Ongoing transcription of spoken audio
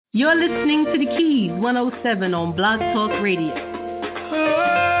You're listening to the Keys107 on Blog Talk Radio.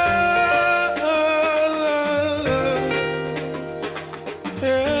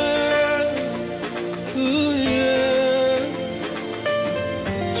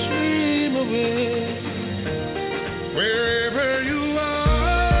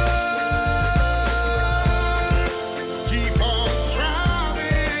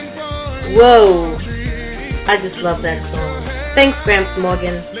 Whoa, I just love that song. Thanks, Gramps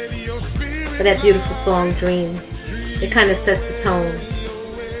Morgan, for that beautiful song, Dream. It kind of sets the tone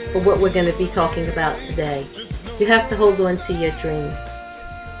for what we're going to be talking about today. You have to hold on to your dreams.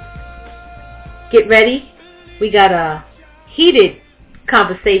 Get ready. We got a heated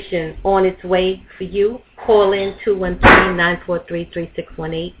conversation on its way for you. Call in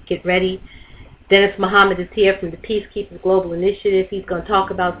 213-943-3618. Get ready. Dennis Muhammad is here from the Peacekeepers Global Initiative. He's going to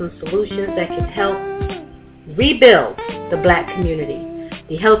talk about some solutions that can help rebuild the black community.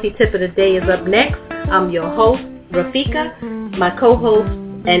 The healthy tip of the day is up next. I'm your host, Rafika. My co-host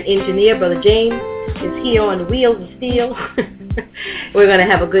and engineer, Brother James, is here on the wheels of steel. We're going to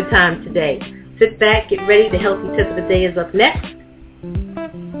have a good time today. Sit back, get ready. The healthy tip of the day is up next.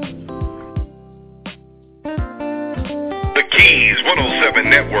 The Keys107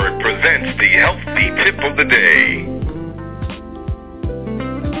 Network presents the healthy tip of the day.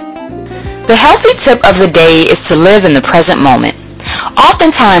 The healthy tip of the day is to live in the present moment.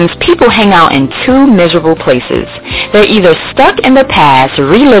 Oftentimes, people hang out in two miserable places. They're either stuck in the past,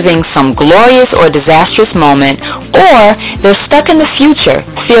 reliving some glorious or disastrous moment, or they're stuck in the future,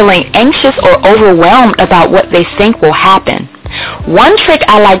 feeling anxious or overwhelmed about what they think will happen. One trick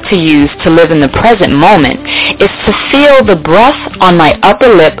I like to use to live in the present moment is to feel the breath on my upper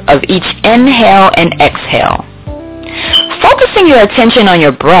lip of each inhale and exhale. Focusing your attention on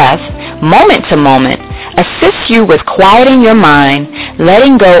your breath, moment to moment, assists you with quieting your mind,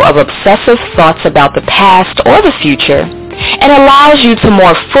 letting go of obsessive thoughts about the past or the future, and allows you to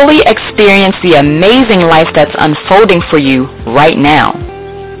more fully experience the amazing life that's unfolding for you right now.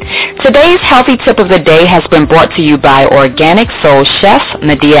 Today's healthy tip of the day has been brought to you by Organic Soul Chef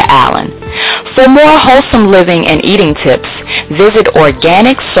Medea Allen. For more wholesome living and eating tips, visit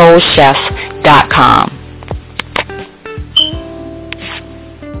organicsoulchef.com.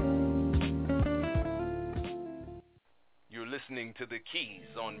 You're listening to The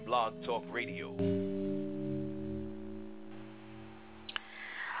Keys on Blog Talk Radio.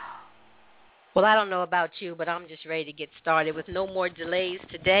 Well, I don't know about you, but I'm just ready to get started with no more delays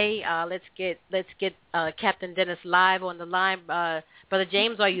today. Let's get Captain Dennis live on the line. Brother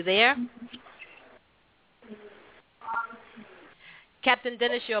James, are you there? Captain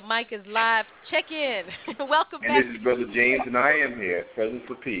Dennis, your mic is live. Check in. Welcome back. And this is Brother James, and I am here, present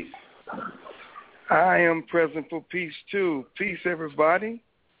for peace. I am present for peace, too. Peace, everybody.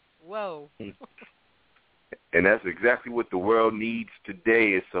 Whoa. And that's exactly what the world needs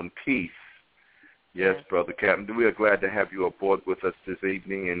today is some peace. Yes, Brother Captain. We are glad to have you aboard with us this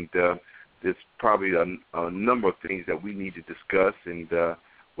evening, and there's probably a number of things that we need to discuss and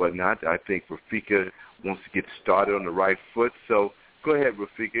whatnot. I think Rafika wants to get started on the right foot, so go ahead,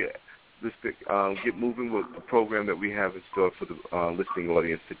 Rafika. Let's get moving with the program that we have in store for the listening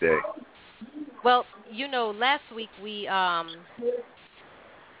audience today. Well, you know, last week we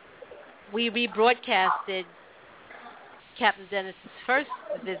rebroadcasted Captain Dennis's first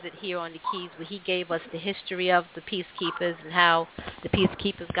visit here on the Keys, where he gave us the history of the Peacekeepers and how the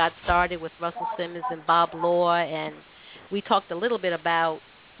Peacekeepers got started with Russell Simmons and Bob Law, and we talked a little bit about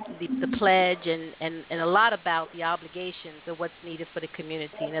the pledge and a lot about the obligations of what's needed for the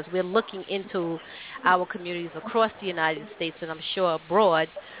community. And as we're looking into our communities across the United States, and I'm sure abroad,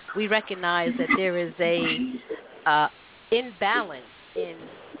 we recognize that there is a imbalance in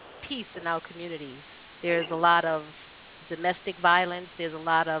peace in our communities. There's a lot of domestic violence. There's a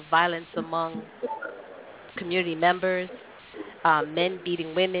lot of violence among community members, men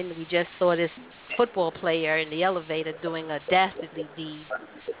beating women. We just saw this football player in the elevator doing a dastardly deed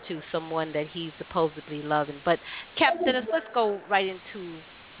to someone that he's supposedly loving. But, Captain Dennis, let's go right into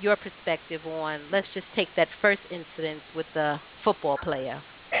your perspective on, let's just take that first incident with the football player.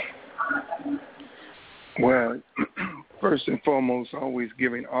 Well, first and foremost, always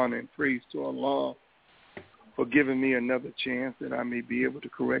giving honor and praise to Allah for giving me another chance that I may be able to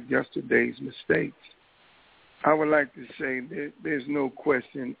correct yesterday's mistakes. I would like to say that there's no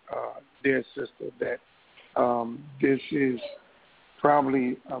question, dear sister, that this is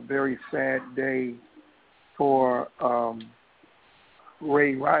probably a very sad day for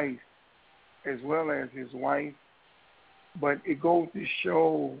Ray Rice as well as his wife, but it goes to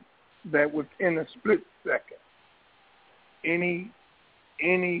show that within a split second, any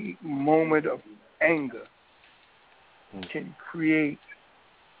any moment of anger can create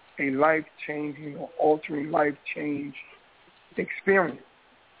a life-changing or altering life-change experience.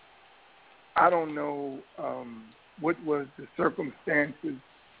 I don't know what was the circumstances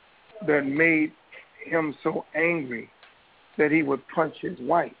that made him so angry that he would punch his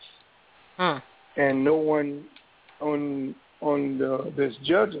wife. And no one that's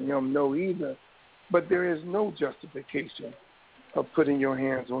judging him know either. But there is no justification of putting your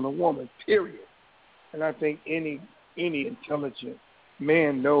hands on a woman, period. And I think any intelligent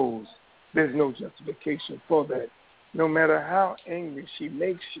man knows there's no justification for that, no matter how angry she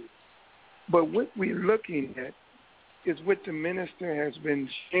makes you. But what we're looking at is what the minister has been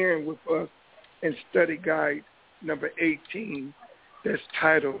sharing with us in study guide number 18 that's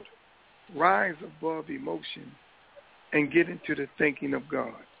titled Rise Above Emotion and Get into the Thinking of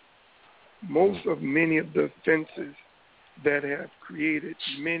God. Many of the offenses that have created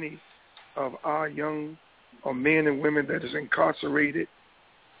many of our young or men and women that is incarcerated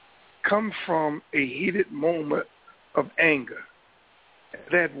come from a heated moment of anger.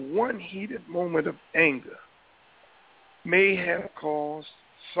 That one heated moment of anger may have caused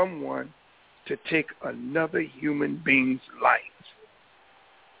someone to take another human being's life.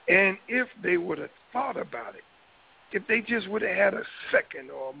 And if they would have thought about it, if they just would have had a second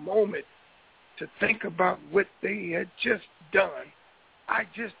or a moment to think about what they had just done, I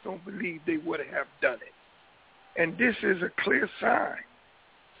just don't believe they would have done it. And this is a clear sign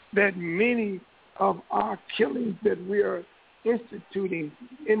that many of our killings that we are instituting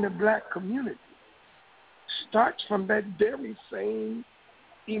in the black community starts from that very same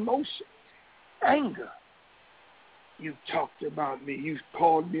emotion, anger. You talked about me, you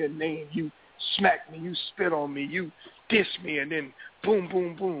called me a name, you smacked me, you spit on me, you dissed me, and then boom,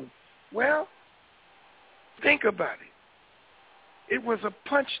 boom, boom. Well, think about it. It was a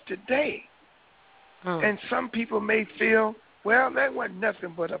punch today. And some people may feel, well, that wasn't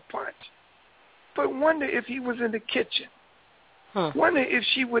nothing but a punch. But wonder if he was in the kitchen. Wonder if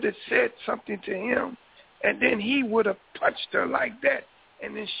she would have said something to him, and then he would have punched her like that,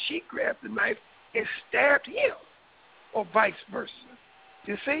 and then she grabbed the knife and stabbed him, or vice versa.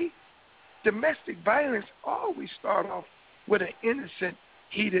 You see, domestic violence always starts off with an innocent,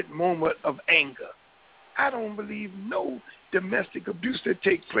 heated moment of anger. I don't believe no domestic abuse that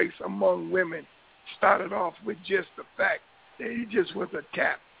takes place among women started off with just the fact that it just was a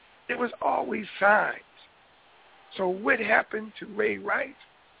tap. There was always signs. So what happened to Ray Rice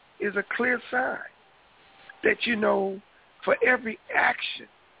is a clear sign that, for every action,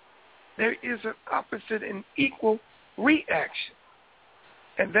 there is an opposite and equal reaction.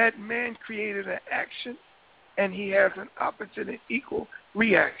 And that man created an action, and he has an opposite and equal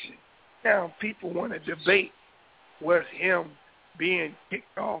reaction. Now, people want to debate was him being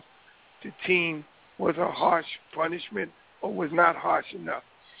kicked off the team was a harsh punishment or was not harsh enough.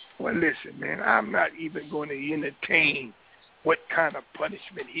 Well, listen, man, I'm not even going to entertain what kind of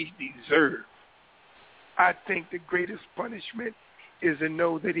punishment he deserved. I think the greatest punishment is to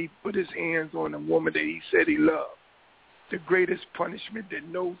know that he put his hands on a woman that he said he loved. The greatest punishment that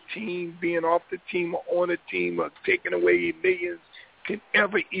no team, being off the team or on a team or taking away millions, can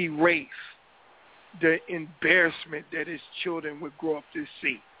ever erase the embarrassment that his children would grow up to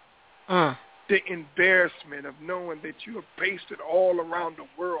see. The embarrassment of knowing that you have pasted all around the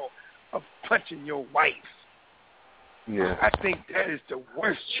world of punching your wife. Yeah. I think that is the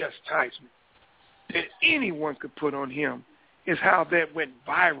worst chastisement that anyone could put on him, is how that went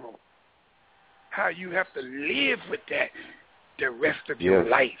viral. How you have to live with that the rest of your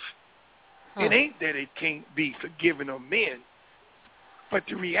life. It ain't that it can't be forgiven of men, but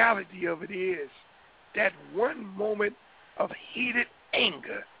the reality of it is that one moment of heated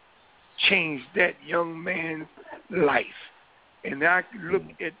anger changed that young man's life. And I look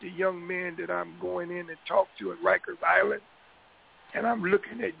at the young man that I'm going in and talk to at Rikers Island, and I'm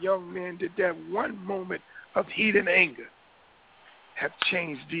looking at young men that one moment of heated anger have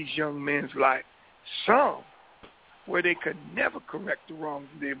changed these young men's life. Some where they could never correct the wrongs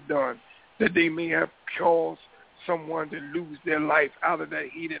they've done, that they may have caused someone to lose their life out of that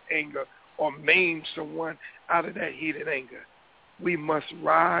heated anger or maim someone out of that heated anger. We must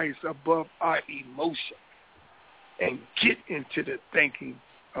rise above our emotion and get into the thinking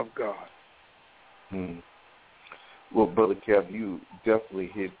of God. Well, Brother Kev, you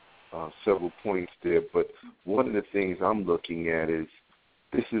definitely hit several points there, but one of the things I'm looking at is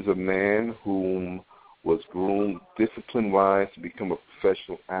this is a man whom was groomed discipline-wise to become a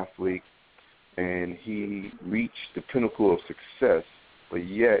professional athlete, and he reached the pinnacle of success, but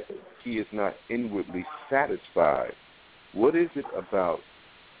yet he is not inwardly satisfied. What is it about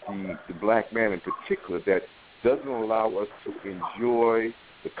the black man in particular that doesn't allow us to enjoy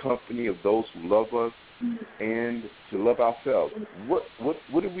the company of those who love us and to love ourselves. What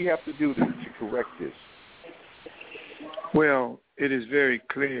do we have to do to correct this? Well, it is very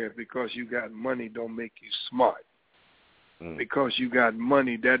clear, because you got money don't make you smart. Because you got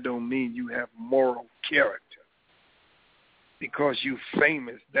money, that don't mean you have moral character. Because you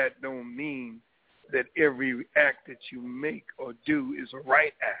famous, that don't mean that every act that you make or do is a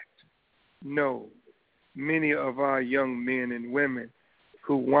right act. No. Many of our young men and women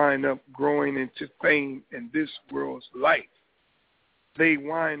who wind up growing into fame in this world's life, they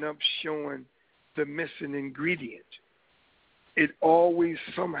wind up showing the missing ingredient. It always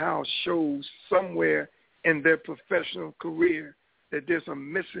somehow shows somewhere in their professional career that there's a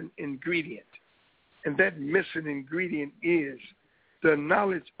missing ingredient. And that missing ingredient is the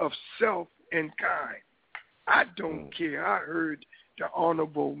knowledge of self and kind. I don't care. I heard the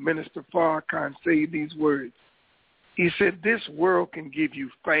Honorable Minister Farrakhan say these words. He said, this world can give you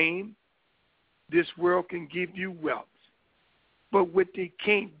fame. This world can give you wealth. But what they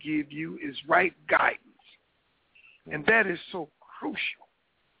can't give you is right guidance. And that is so crucial.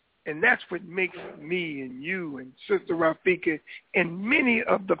 And that's what makes me and you and Sister Rafika and many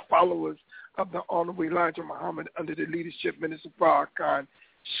of the followers of the Honorable Elijah Muhammad under the leadership of Minister Farrakhan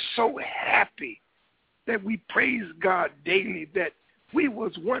so happy that we praise God daily that we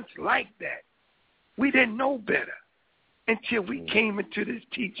was once like that. We didn't know better until we came into this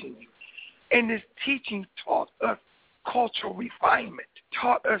teaching. And this teaching taught us cultural refinement,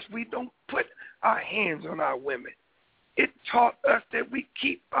 taught us we don't put our hands on our women. It taught us that we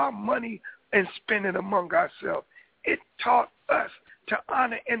keep our money and spend it among ourselves. It taught us to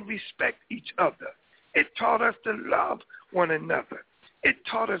honor and respect each other. It taught us to love one another. It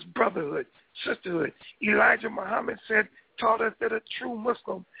taught us brotherhood, sisterhood. Elijah Muhammad taught us that a true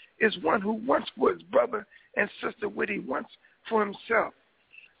Muslim is one who wants for his brother and sister what he wants for himself.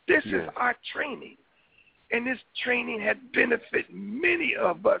 This is our training. And this training had benefited many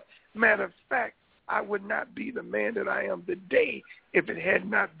of us. Matter of fact, I would not be the man that I am today if it had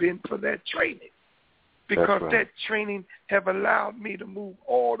not been for that training. Because that training have allowed me to move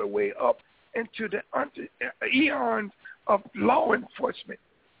all the way up into the eons of law enforcement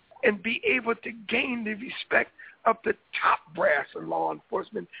and be able to gain the respect of the top brass of law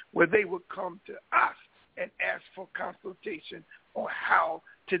enforcement, where they would come to us and ask for consultation on how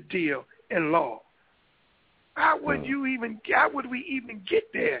to deal in law. How would we even get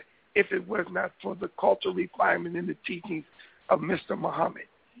there if it was not for the cultural refinement and the teachings of Mr. Muhammad?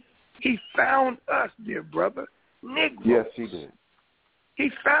 He found us, dear brother, Negroes. Yes, he did.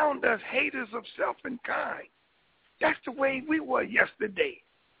 He found us haters of self and kind. That's the way we were yesterday.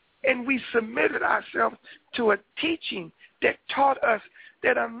 And we submitted ourselves to a teaching that taught us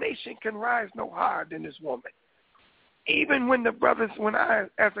that a nation can rise no higher than this woman. Even when the brothers, when I,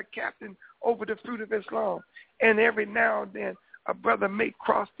 as a captain over the Fruit of Islam, and every now and then a brother may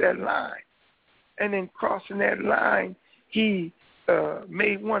cross that line. And in crossing that line, he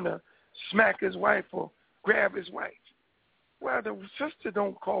may want to smack his wife or grab his wife. Well, the sister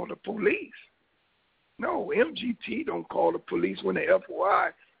don't call the police. No, MGT don't call the police when the FOI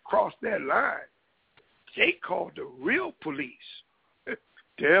cross that line. They call the real police,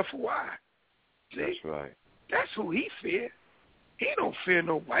 the FOI. See? That's right. That's who he fear. He don't fear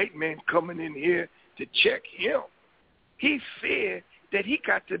no white man coming in here to check him. He fear that he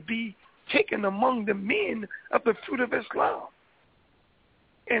got to be taken among the men of the Fruit of Islam.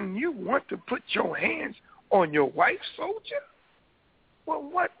 And you want to put your hands on your wife, soldier? Well,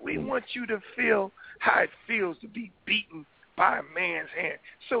 what we want you to feel how it feels to be beaten by a man's hand.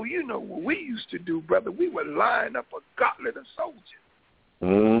 So you know what we used to do, brother. We would line up a gauntlet of soldiers.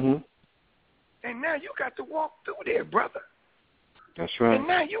 Mm-hmm. And now you got to walk through there, brother. That's right. And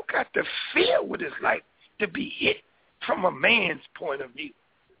now you got to feel what it's like to be hit from a man's point of view.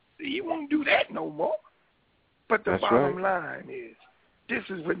 You won't do that no more. But the bottom line is, this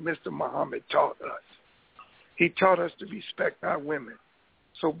is what Mr. Muhammad taught us. He taught us to respect our women.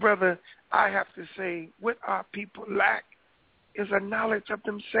 So, brother, I have to say what our people lack is a knowledge of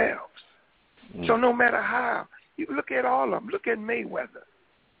themselves. So no matter how, you look at all of them. Look at Mayweather.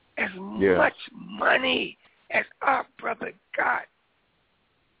 As much money as our brother got,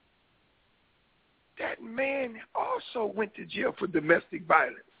 that man also went to jail for domestic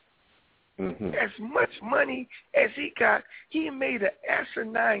violence. Mm-hmm. As much money as he got, he made an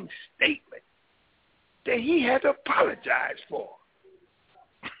asinine statement that he had to apologize for.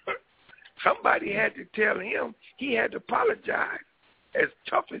 Somebody had to tell him he had to apologize. As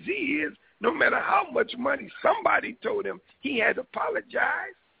tough as he is, no matter how much money, somebody told him he had to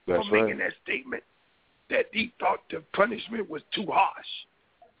apologize. for making that statement that he thought the punishment was too harsh.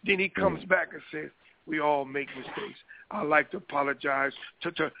 Then he comes back and says, we all make mistakes. I'd like to apologize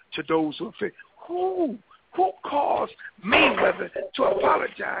to those who offend. Who caused Mayweather to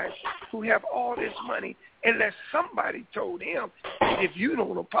apologize, who have all this money, unless somebody told him that if you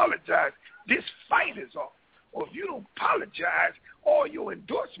don't apologize, this fight is off. Or if you don't apologize, all your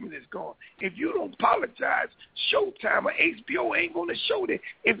endorsement is gone. If you don't apologize, Showtime or HBO ain't going to show that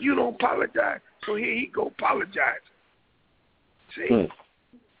if you don't apologize. So here he go apologize. See?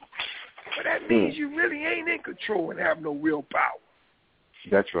 But that means you really ain't in control and have no real power.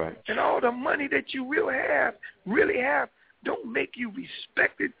 That's right. And all the money that you really have, don't make you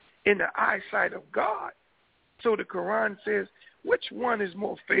respected in the eyesight of God. So the Quran says, which one is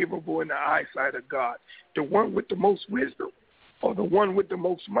more favorable in the eyesight of God? The one with the most wisdom or the one with the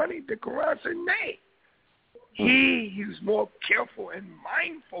most money? The Quran said, nay. He who's more careful and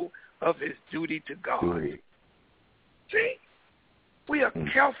mindful of his duty to God. See? We are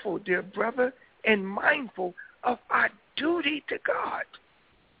careful, dear brother, and mindful of our duty to God.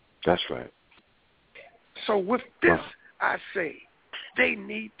 That's right. So with this, I say, they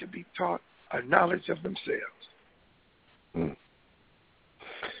need to be taught a knowledge of themselves.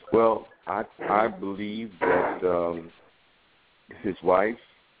 Well, I believe that his wife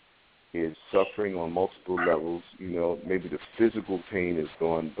is suffering on multiple levels. You know, maybe the physical pain is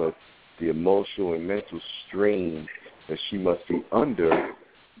gone, but the emotional and mental strain that she must be under,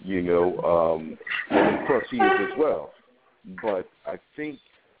 you know, and of course he is as well. But I think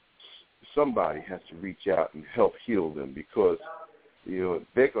somebody has to reach out and help heal them because, you know,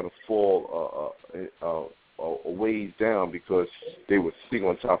 they're going to fall a ways down because they were sitting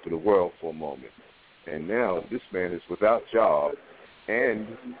on top of the world for a moment. And now this man is without job and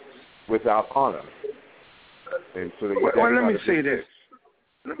without honor. And so let me say this.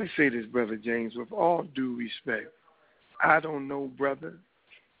 Let me say this, Brother James, with all due respect. I don't know brother,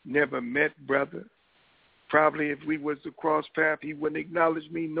 never met brother. Probably if we was to cross paths, he wouldn't acknowledge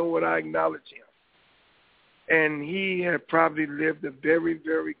me, nor would I acknowledge him. And he had probably lived a very,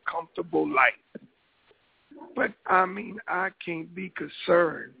 very comfortable life. But, I mean, I can't be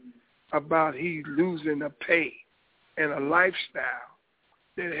concerned about he losing a pay and a lifestyle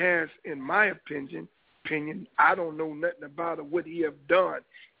that has, in my opinion, I don't know nothing about it, what he have done.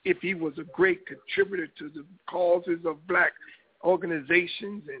 If he was a great contributor to the causes of black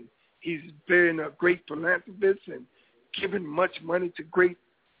organizations and he's been a great philanthropist and given much money to great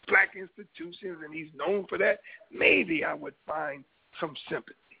black institutions and he's known for that, maybe I would find some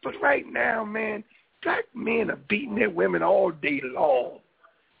sympathy. But right now, man, black men are beating their women all day long.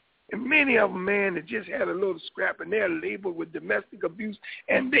 And many of them, man, that just had a little scrap and they're labeled with domestic abuse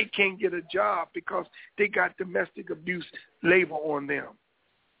and they can't get a job because they got domestic abuse label on them.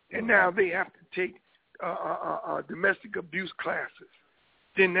 And now they have to take domestic abuse classes.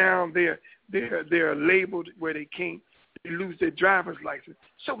 Then now they're labeled where they lose their driver's license.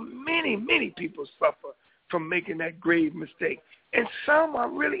 So many people suffer from making that grave mistake. And some are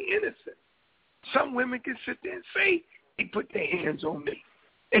really innocent. Some women can sit there and say, they put their hands on me.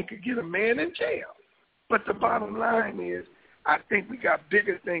 They could get a man in jail. But the bottom line is, I think we got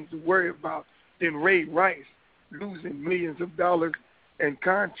bigger things to worry about than Ray Rice losing millions of dollars in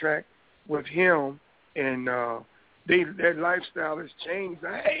contract with him, and their lifestyle has changed.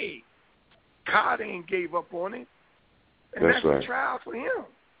 Hey, God ain't gave up on it. And that's right. A trial for him.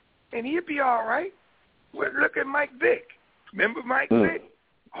 And he'll be all right. Well, look at Mike Vick. Remember Mike Vick?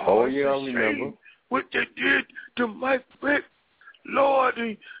 Oh, yeah, I remember. What they did to Mike Vick. Lord,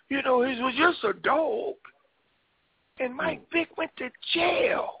 you know, he was just a dog. And Mike Vick went to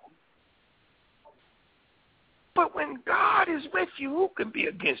jail. But when God is with you, who can be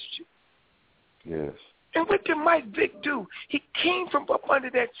against you? Yes. And what did Mike Vick do? He came from up under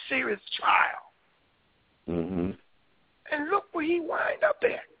that serious trial. Mm-hmm. And look where he wind up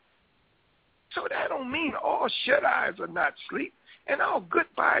at. So that don't mean all shut-eyes are not asleep and all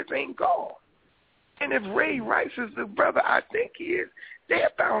goodbyes ain't gone. And if Ray Rice is the brother I think he is, they'll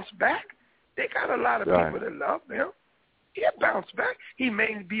bounce back. They got a lot of people that love them. He'll bounce back. He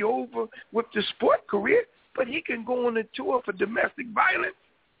may be over with the sport career, but he can go on a tour for domestic violence.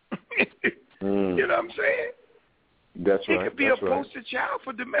 You know what I'm saying? That's right. He could be a poster child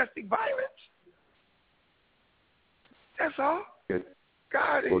for domestic violence. That's all.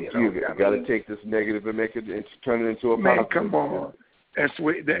 God, well, you got to take this negative and make it turn it into a positive. Man, come on. That's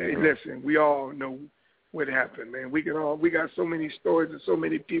what. Listen, we all know what happened, man. We got so many stories of so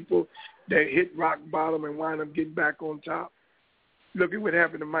many people that hit rock bottom and wind up getting back on top. Look at what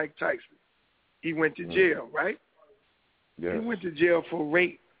happened to Mike Tyson. He went to jail, right? Yes. He went to jail for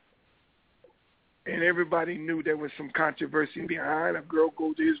rape and everybody knew there was some controversy behind. A girl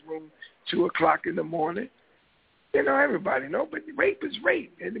go to his room 2 o'clock in the morning. You know, everybody know, but rape is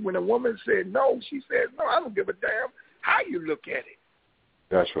rape. And when a woman said no, she said, no, I don't give a damn how you look at it.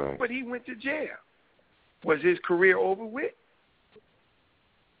 That's right. But he went to jail. Was his career over with?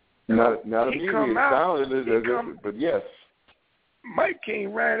 Not immediately. But yes. Mike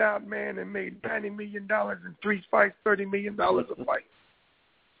came right out, man, and made $90 million in 3 fights, $30 million a fight.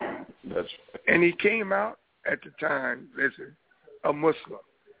 That's right. And he came out at the time, listen, a Muslim.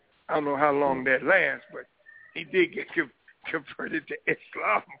 I don't know how long that lasts, but he did get converted to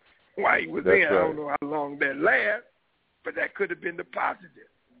Islam while he was in. Right. I don't know how long that lasts, but that could have been the positive.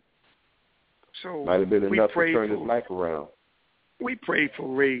 So might have been enough to turn his life around. We prayed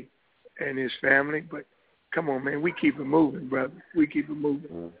for Ray and his family, but come on, man, we keep it moving, brother. We keep it moving.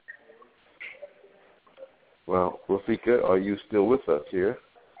 Mm. Well, Rafika, are you still with us here?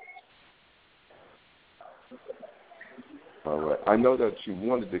 All right. I know that you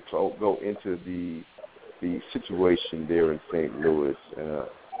wanted to go into the situation there in St. Louis,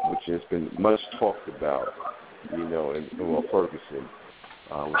 which has been much talked about, you know, in Ferguson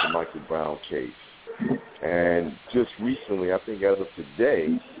with the Michael Brown case. And just recently, I think as of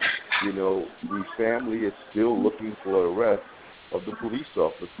today, you know, the family is still looking for the arrest of the police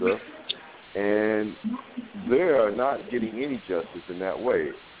officer, and they are not getting any justice in that way.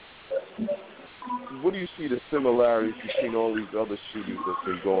 What do you see the similarities between all these other shootings that's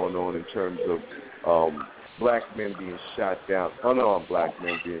been going on in terms of black men being shot down, unarmed black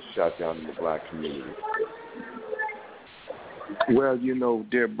men being shot down in the black community? Well, you know,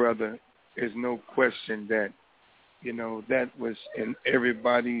 dear brother, there's no question that, you know, that was, in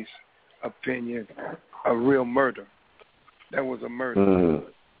everybody's opinion, a real murder. That was a murder,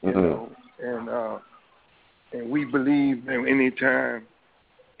 you know, and we believe that any time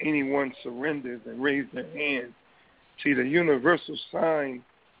anyone surrenders and raises their hand, see, the universal sign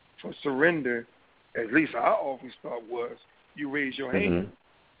for surrender, at least I always thought, was you raise your hand.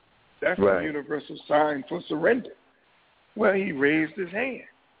 That's the universal sign for surrender. Well, he raised his hand.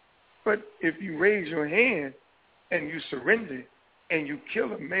 But if you raise your hand and you surrender and you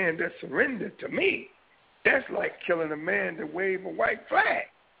kill a man that surrendered to me, that's like killing a man to wave a white flag.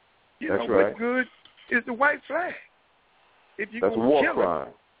 You know, what good is the white flag? If you that's a war crime.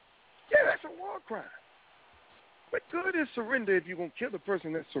 Yeah, that's a war crime. What good is surrender if you're going to kill the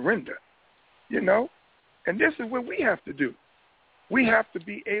person that surrendered? You know? And this is what we have to do. We have to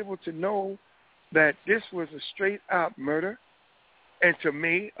be able to know that this was a straight-out murder. And to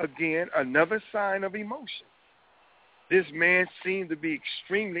me, again, another sign of emotion. This man seemed to be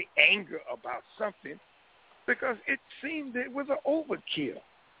extremely angry about something because it seemed it was an overkill.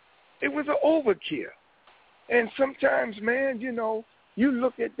 It was an overkill. And sometimes, man, you know, you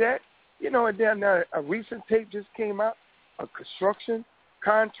look at that, you know, and then a recent tape just came out, a construction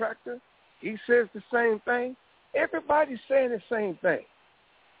contractor, he says the same thing. Everybody's saying the same thing.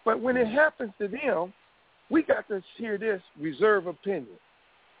 But when it happens to them, we got to hear this, reserve opinion.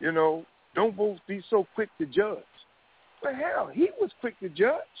 You know, don't both be so quick to judge. But hell, he was quick to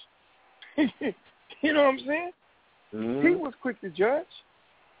judge. You know what I'm saying? Mm-hmm. He was quick to judge.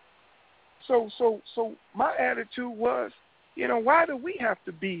 So my attitude was, you know, why do we have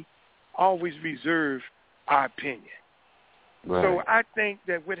to be always reserve our opinion? Right. So I think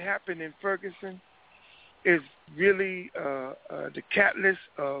that what happened in Ferguson is really the catalyst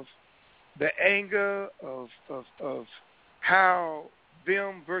of the anger of how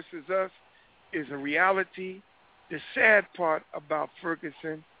them versus us is a reality. The sad part about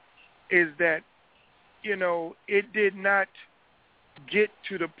Ferguson is that, you know, it did not get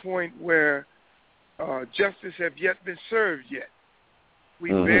to the point where justice have yet been served yet. We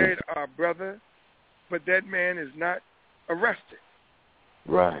buried our brother, but that man is not arrested.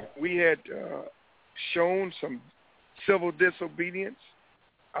 Right. We had shown some civil disobedience.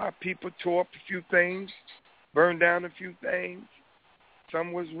 Our people tore up a few things, burned down a few things.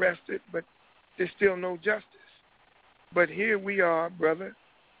 Some was arrested, but there's still no justice. But here we are, brother.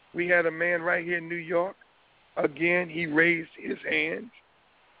 We had a man right here in New York. Again, he raised his hands,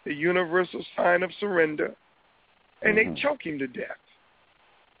 the universal sign of surrender, and they choked him to death.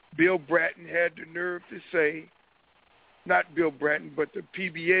 Bill Bratton had the nerve to say, not Bill Bratton, but the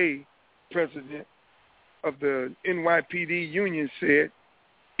PBA president of the NYPD union said,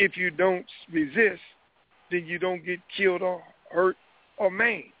 if you don't resist, then you don't get killed or hurt or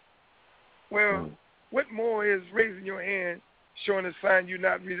maimed. Well, what more is raising your hand, showing a sign you're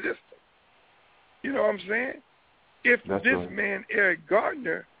not resisting? You know what I'm saying? If man, Eric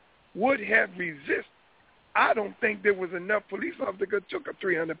Gardner, would have resisted, I don't think there was enough police officers that took a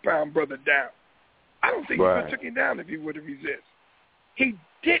 300-pound brother down. I don't think he would have took him down if he would have resisted. He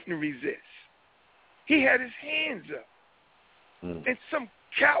didn't resist. He had his hands up. And some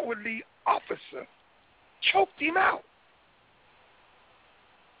cowardly officer choked him out.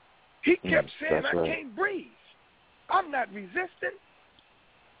 He kept saying, I can't breathe. I'm not resisting.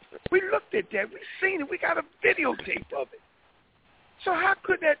 We looked at that. We seen it. We got a videotape of it. So how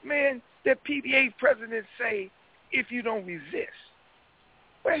could that man, that PBA president, say, if you don't resist?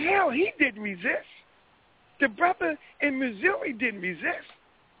 Well, hell, he didn't resist. The brother in Missouri didn't resist.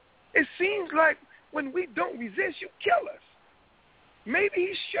 It seems like when we don't resist, you kill us. Maybe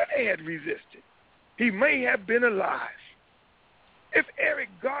he should have resisted. He may have been alive. If Eric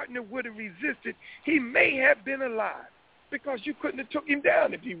Gardner would have resisted, he may have been alive because you couldn't have took him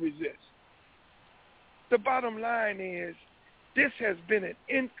down if he resists. The bottom line is this has been an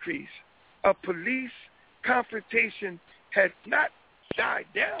increase of police confrontation has not died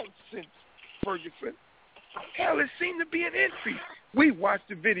down since Ferguson. Hell, it seemed to be an increase. We watched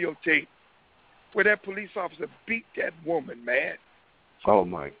the videotape where that police officer beat that woman, man. Oh,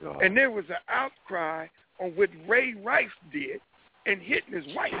 my God. And there was an outcry on what Ray Rice did and hitting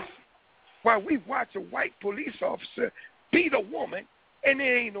his wife while we watch a white police officer beat a woman, and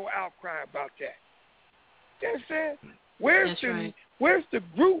there ain't no outcry about that. You understand? Where's the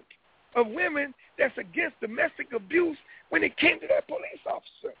group of women that's against domestic abuse when it came to that police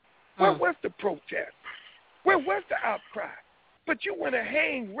officer? Where was the protest? Where was the outcry? But you want to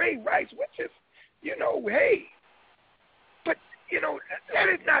hang Ray Rice, which is, hey. But, let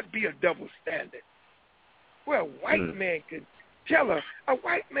it not be a double standard. Well, a white man can tell her,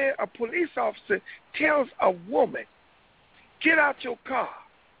 a police officer tells a woman, get out your car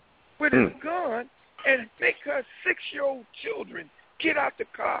with his gun and make her 6-year-old children get out the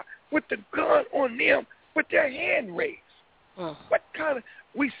car with the gun on them with their hand raised. What kind of,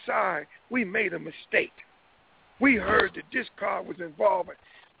 we sorry, we made a mistake. We heard that this car was involved.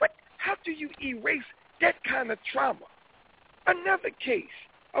 But how do you erase that kind of trauma? Another case,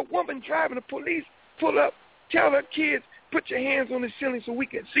 a woman driving, the police pull up, tell her kids, put your hands on the ceiling so we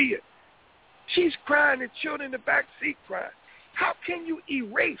can see it. She's crying, the children in the back seat crying. How can you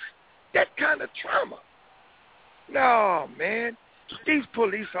erase that kind of trauma? No, man. These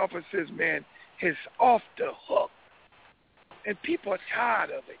police officers, man, is off the hook. And people are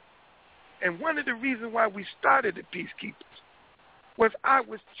tired of it. And one of the reasons why we started the Peacekeepers was I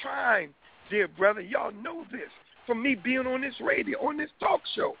was trying, dear brother, y'all know this, from me being on this radio, on this talk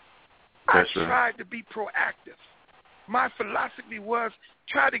show. I tried to be proactive. My philosophy was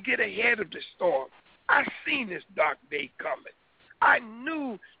try to get ahead of the storm. I seen this dark day coming. I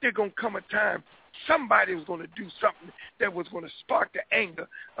knew there going to come a time somebody was going to do something that was going to spark the anger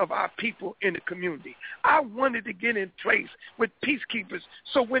of our people in the community. I wanted to get in place with Peacekeepers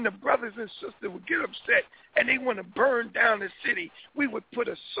so when the brothers and sisters would get upset and they want to burn down the city, we would put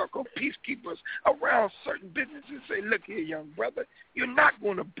a circle of Peacekeepers around certain businesses and say, look here, young brother, you're not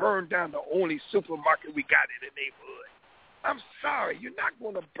going to burn down the only supermarket we got in the neighborhood. I'm sorry, you're not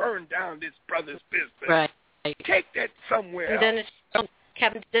going to burn down this brother's business. Right. Take that somewhere and else. Then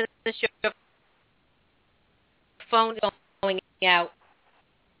Captain Dennis, your phone is going out.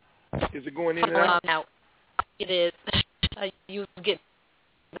 Is it going in and out? Out. It is. You get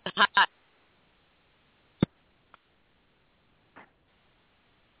hot.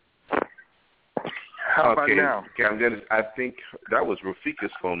 How about now? Captain Dennis, I think that was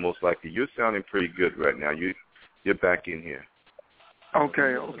Rafika's phone most likely. You're sounding pretty good right now. You're back in here.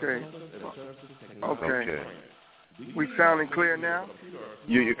 Okay. We sounding clear now?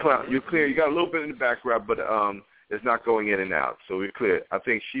 You're clear. You got a little bit in the background, but it's not going in and out. So we're clear. I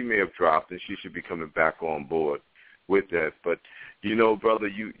think she may have dropped, and she should be coming back on board with that. But, brother,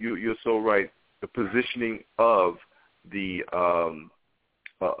 you're so right. The positioning of the, of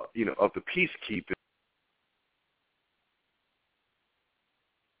the peacekeepers.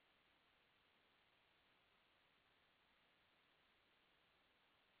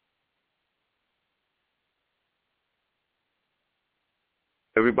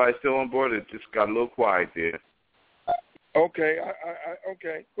 Everybody still on board? It just got a little quiet there. Okay,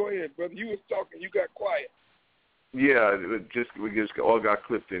 okay. Go ahead, brother. You was talking. You got quiet. Yeah, we just all got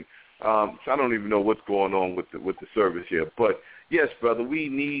clipped in. So I don't even know what's going on with the service here. But yes, brother, we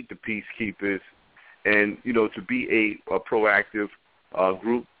need the Peacekeepers, and to be a proactive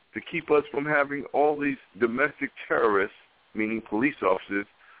group to keep us from having all these domestic terrorists, meaning police officers,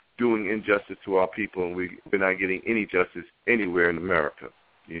 doing injustice to our people, and we're not getting any justice anywhere in America.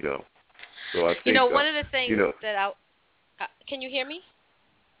 So I think one of the things that can you hear me?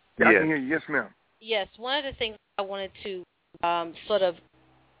 Yeah, I can hear you. Yes, ma'am. Yes, one of the things I wanted to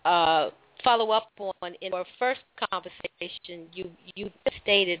follow up on, in our first conversation, you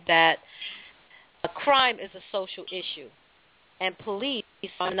stated that crime is a social issue, and police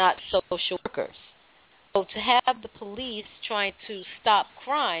are not social workers. So to have the police trying to stop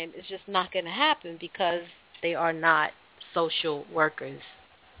crime is just not going to happen because they are not social workers.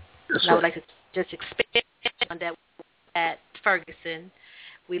 That's I would like to just expand on that at Ferguson.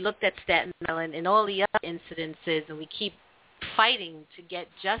 We looked at Staten Island and all the other incidences, and we keep fighting to get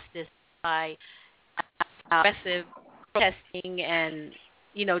justice by aggressive protesting and,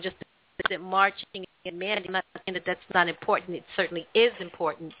 just marching and demanding. I'm not saying that that's not important. It certainly is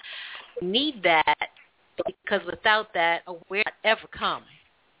important. We need that because without that, awareness will not ever come.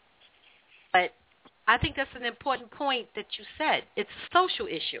 But I think that's an important point that you said. It's a social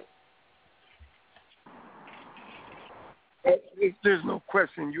issue. There's no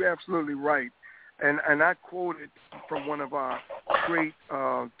question. You're absolutely right. And I quoted from one of our great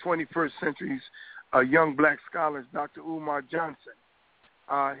 21st century's young black scholars, Dr. Umar Johnson.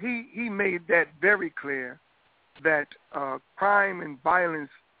 He made that very clear that crime and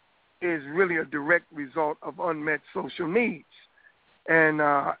violence is really a direct result of unmet social needs, and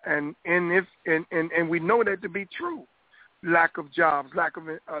we know that to be true. Lack of jobs, lack of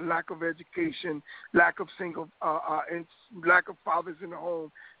education, lack of lack of fathers in the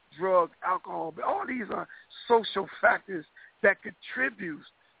home, drugs, alcohol. But all these are social factors that contribute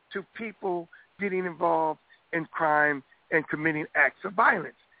to people getting involved in crime and committing acts of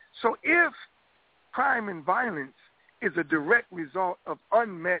violence. So if crime and violence is a direct result of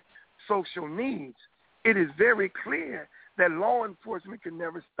unmet social needs, it is very clear that law enforcement can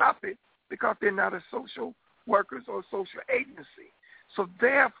never stop it because they're not a social workers or social agency. So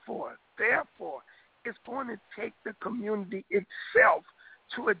therefore, it's going to take the community itself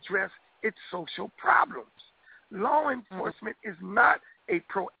to address its social problems. Law enforcement is not a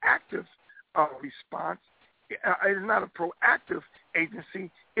proactive response. It is not a proactive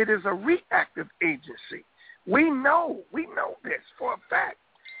agency. It is a reactive agency. We know this for a fact,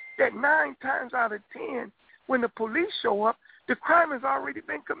 that 9 times out of 10, when the police show up, the crime has already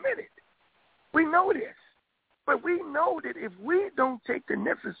been committed. We know this. But we know that if we don't take the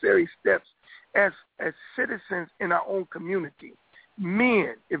necessary steps as citizens in our own community,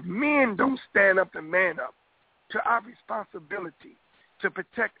 if men don't stand up and man up to our responsibility to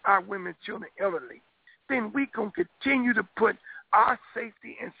protect our women, children, elderly, then we can continue to put our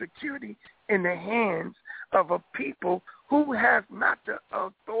safety and security in the hands of a people who have not the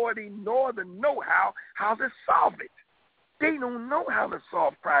authority nor the know-how how to solve it. They don't know how to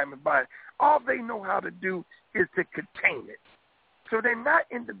solve crime and violence. All they know how to do is to contain it. So they're not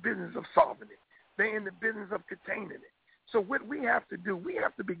in the business of solving it. They're in the business of containing it. So what we have to do, we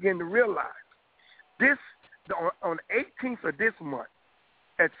have to begin to realize this, on the 18th of this month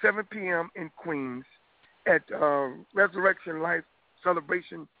at 7 p.m. in Queens at Resurrection Life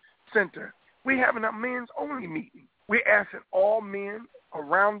Celebration Center, we're having a men's only meeting. We're asking all men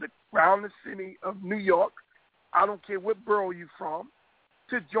around the city of New York, I don't care what borough you're from,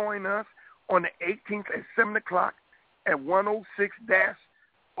 to join us on the 18th at 7 o'clock at 106-06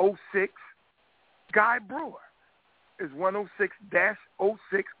 Guy Brewer. It's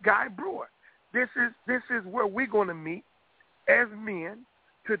 106-06 Guy Brewer. This is where we're going to meet as men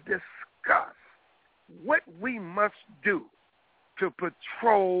to discuss what we must do to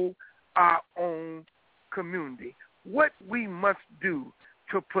patrol our own community, what we must do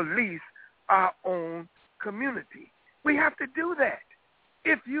to police our own community. We have to do that.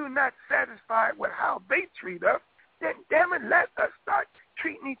 If you're not satisfied with how they treat us, then damn it, let us start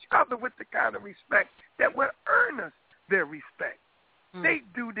treating each other with the kind of respect that will earn us their respect. They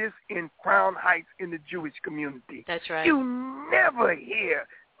do this in Crown Heights in the Jewish community. That's right. You never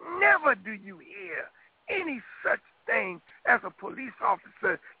do you hear any such thing as a police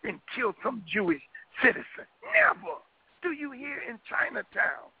officer then kill some Jewish citizen. Never do you hear in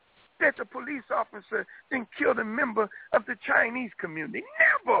Chinatown that the police officer then killed a member of the Chinese community.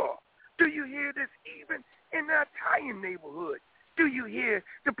 Never do you hear this even in the Italian neighborhood. Do you hear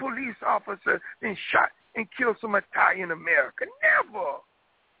the police officer then shot and killed some Italian American? Never.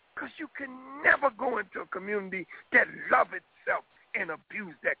 Because you can never go into a community that love itself and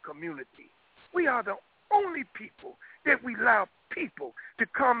abuse that community. We are the only people that we allow people to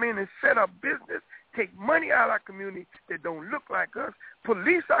come in and set up business, take money out of our community that don't look like us,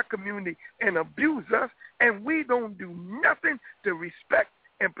 police our community and abuse us, and we don't do nothing to respect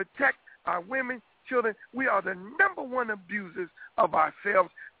and protect our women, children. We are the number one abusers of ourselves.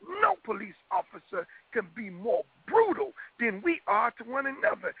 No police officer can be more brutal than we are to one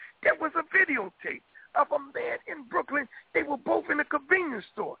another. There was a videotape of a man in Brooklyn. They were both in a convenience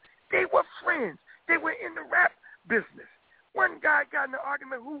store. They were friends. They were in the rap business. One guy got in an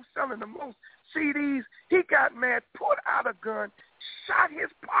argument who's selling the most CDs. He got mad, pulled out a gun, shot his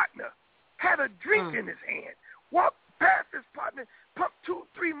partner, had a drink in his hand, walked past his partner, pumped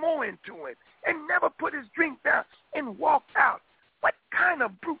 2-3 more into it, and never put his drink down and walked out. What kind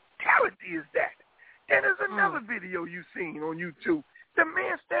of brutality is that? Then there's another video you've seen on YouTube. The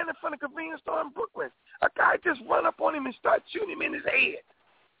man standing in front of a convenience store in Brooklyn. A guy just run up on him and start shooting him in his head.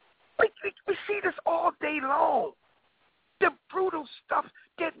 We see this all day long. The brutal stuff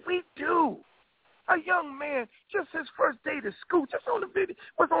that we do. A young man, just his first day to school, just on the video,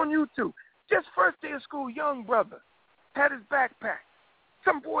 was on YouTube. Just first day of school, young brother, had his backpack.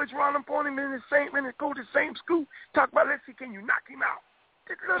 Some boys run up on him in they go to the same school, talk about, let's see, can you knock him out?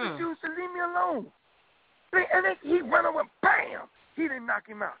 This little dude said, leave me alone. And then he run over, bam, he didn't knock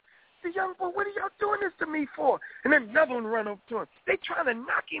him out. The young boy, what are y'all doing this to me for? And then another one run up to him. They trying to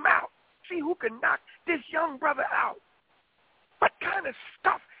knock him out. See who can knock this young brother out. What kind of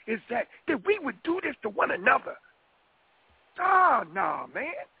stuff is that we would do this to one another? Oh, no,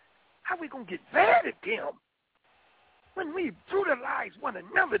 man. How we going to get mad at them when we brutalize one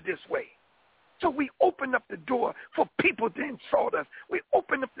another this way? So we open up the door for people to insult us. We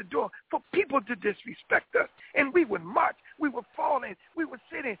open up the door for people to disrespect us. And we would march. We would fall in. We would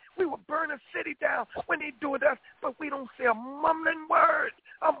sit in. We would burn a city down when they do it to us. But we don't say a mumbling word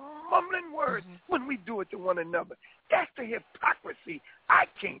when we do it to one another. That's the hypocrisy I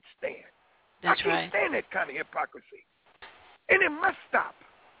can't stand. That's I can't stand that kind of hypocrisy. And it must stop.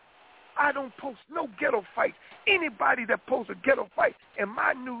 I don't post no ghetto fights. Anybody that posts a ghetto fight in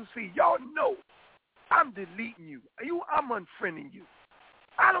my news feed, y'all know I'm deleting you. I'm unfriending you.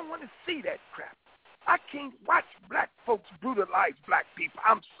 I don't want to see that crap. I can't watch black folks brutalize black people.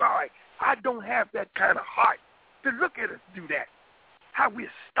 I'm sorry. I don't have that kind of heart to look at us do that. How we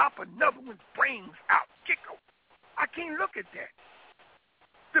stop another one's brains out. Kick 'em. I can't look at that.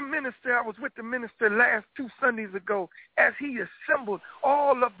 The minister, I was with the minister last 2 Sundays ago as he assembled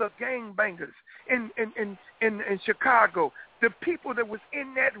all of the gangbangers in Chicago. The people that was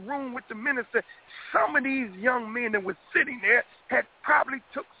in that room with the minister, some of these young men that were sitting there had probably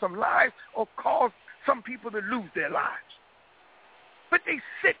took some lives or caused some people to lose their lives. But they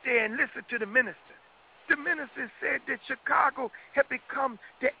sit there and listen to the minister. The minister said that Chicago had become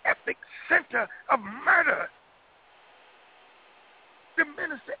the epic center of murder. The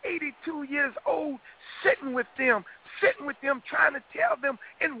minister, 82 years old, sitting with them, trying to tell them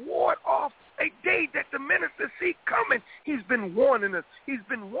and ward off a day that the minister see coming. He's been warning us. He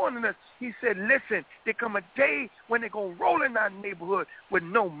said, listen, there come a day when they're going to roll in our neighborhood with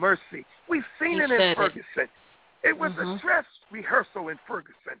no mercy. We've seen it in Ferguson. It was a dress rehearsal in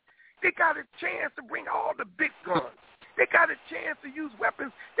Ferguson. They got a chance to bring all the big guns. They got a chance to use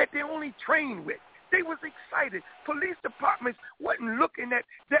weapons that they only train with. They was excited. Police departments wasn't looking at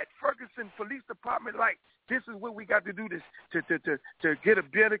that Ferguson police department like, this is what we got to do this to get a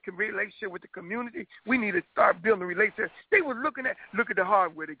better relationship with the community. We need to start building a relationship. They was look at the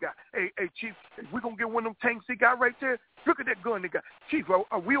hardware they got. Hey, Chief, we're going to get one of them tanks they got right there. Look at that gun they got. Chief,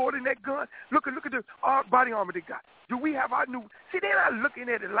 are we ordering that gun? Look at the body armor they got. Do we have our new... See, they're not looking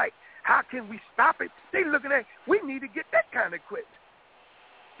at it like, how can we stop it? They looking at, we need to get that kind of equipment.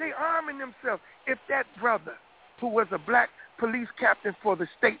 They arming themselves. If that brother, who was a black police captain for the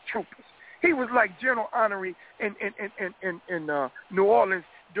state troopers, he was like General Honorary in New Orleans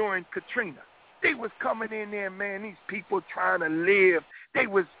during Katrina. They was coming in there, man, these people trying to live. They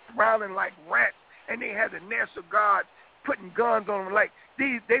was prowling like rats, and they had the National Guard putting guns on them like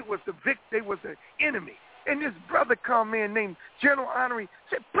they was the enemy. And this brother come in named General Honorary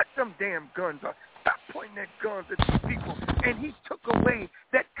said, put them damn guns on. Stop pointing that guns at these people. And he took away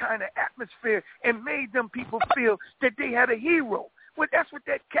that kind of atmosphere and made them people feel that they had a hero. Well, that's what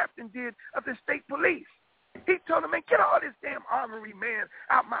that captain did of the state police. He told them, man, get all this damn armory man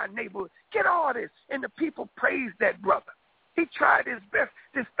out my neighborhood. Get all this. And the people praised that brother. He tried his best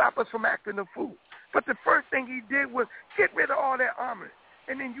to stop us from acting a fool. But the first thing he did was get rid of all that armory.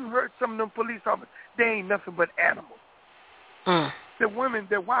 And then you heard some of them police officers, they ain't nothing but animals. The women,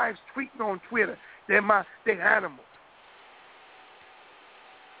 their wives tweeting on Twitter, they're animals.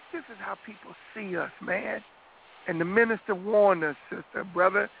 This is how people see us, man. And the minister warned us, sister,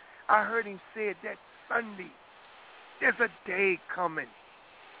 brother. I heard him say that Sunday. There's a day coming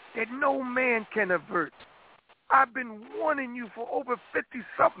that no man can avert. I've been warning you for over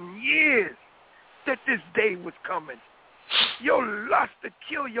 50-something years that this day was coming. Your lust to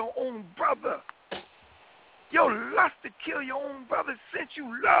kill your own brother. Your lust to kill your own brother since you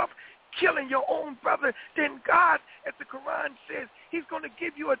love killing your own brother, then God, as the Quran says, he's going to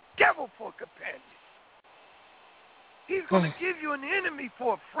give you a devil for a companion. He's going to give you an enemy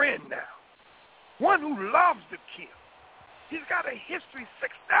for a friend now, one who loves to kill. He's got a history,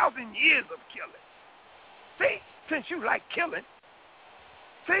 6,000 years of killing. See, since you like killing,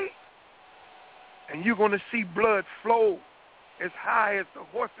 see? And you're going to see blood flow as high as the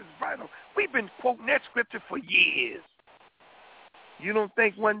horse's bridle. We've been quoting that scripture for years. You don't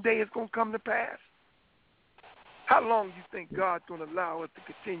think one day it's going to come to pass? How long do you think God's going to allow us to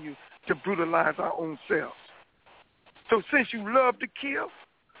continue to brutalize our own selves? So since you love to kill,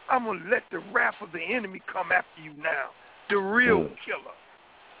 I'm going to let the wrath of the enemy come after you now, the real killer.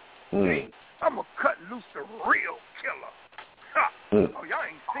 See? I'm going to cut loose the real killer. Ha! Oh, y'all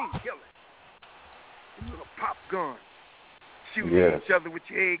ain't seen killing. You little pop gun. Shooting each other with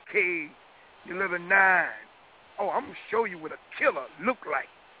your AK, your little 9. Oh, I'm going to show you what a killer look like.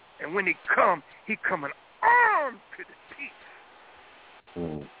 And when he coming armed to the teeth.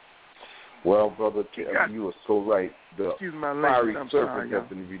 Well, Brother, you are so right. The fiery serpent has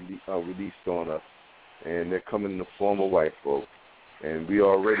been released on us, and they're coming in the form of white folk. And we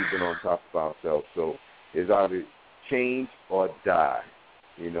already been on top of ourselves, so it's either change or die.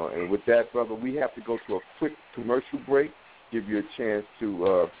 And with that, brother, we have to go to a quick commercial break, give you a chance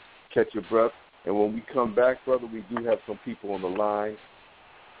to catch your breath. And when we come back, brother, we do have some people on the line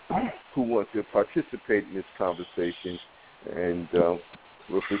who want to participate in this conversation. And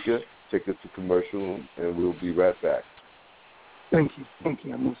Rafika, take us to commercial, and we'll be right back. Thank you.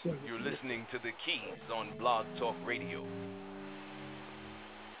 You're listening to The Keys on Blog Talk Radio.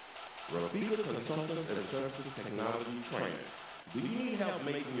 Rafika Consultants and Services Technology Training. Do you need help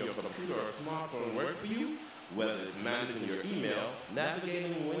making your computer or smartphone work for you? Whether it's managing your email,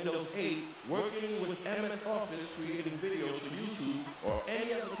 navigating Windows 8, working with MS Office, creating videos for YouTube, or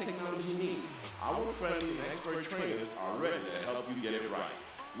any other technology you need, our friendly and expert trainers are ready to help you get it right.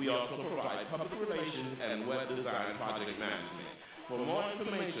 We also provide public relations and web design project management. For more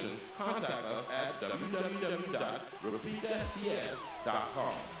information, contact us at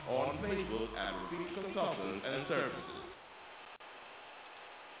www.rafikacs.com or on Facebook at Rafika Consultants and Services.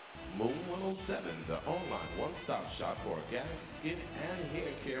 Moon 107, the online one-stop shop for organic skin and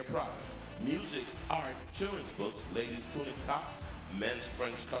hair care products, music, art, children's books, ladies' tunic tops, men's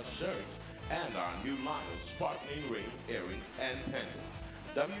French cut shirts, and our new line of sparkling rings, earrings, and pendants.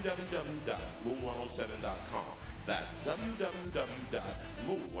 www.moon107.com. That's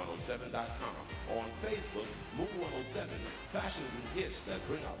www.moon107.com. On Facebook, Moon 107, fashions and gifts that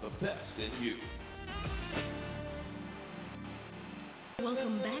bring out the best in you.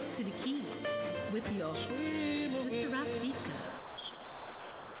 Welcome back to The Keys with your host, Mr. Rafika.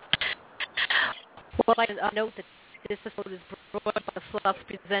 Well, I note that this episode is brought by the Fluff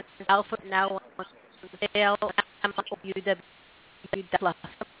presents Alpha now on the sale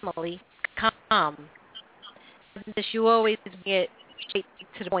www.fluffamily.com. This you always get straight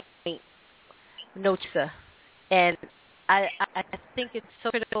to the point, notes, and I think it's so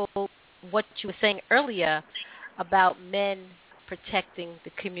critical what you were saying earlier about men protecting the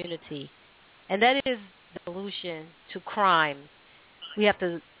community, and that is the solution to crime. We have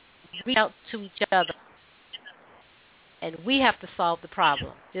to reach out to each other, and we have to solve the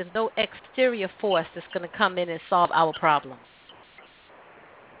problem. There's no exterior force that's going to come in and solve our problem.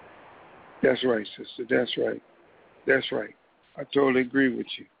 That's right, sister. That's right. I totally agree with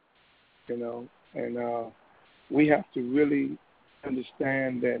you. And we have to really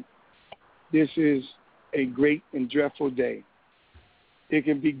understand that this is a great and dreadful day. It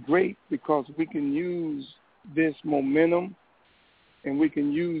can be great because we can use this momentum and we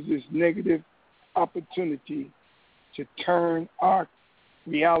can use this negative opportunity to turn our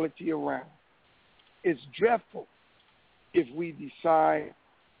reality around. It's dreadful if we decide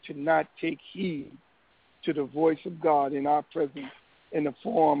to not take heed to the voice of God in our presence in the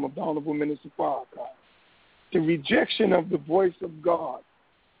form of the Honorable Minister Farrakhan. The rejection of the voice of God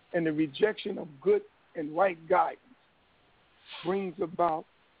and the rejection of good and right guidance brings about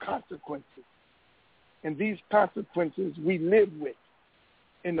consequences. And these consequences we live with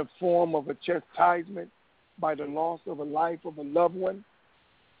in the form of a chastisement by the loss of a life of a loved one,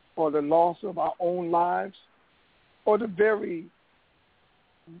 or the loss of our own lives, or the very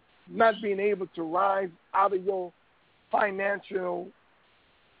not being able to rise out of your financial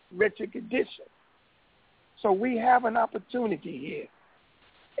wretched condition. So we have an opportunity here,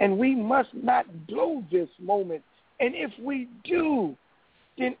 and we must not blow this moment. And if we do,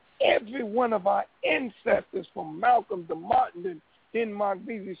 then every one of our ancestors, from Malcolm to Martin and then Mark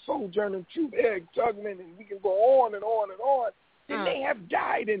Beasley, Sojourner Truth, Eric Tubman, and we can go on and on and on, then they have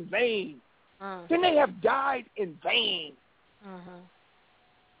died in vain. Then they have died in vain.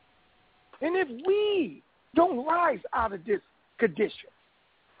 And if we don't rise out of this condition,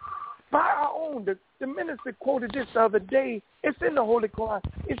 by our own, the minister quoted this the other day. It's in the Holy Quran.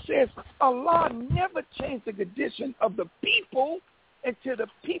 It says, Allah never changed the condition of the people until the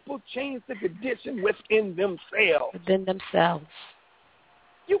people change the condition within themselves. Within themselves.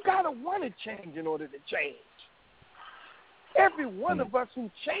 You got to want to change in order to change. Every one of us who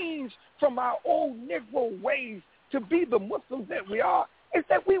changed from our old Negro ways to be the Muslims that we are, is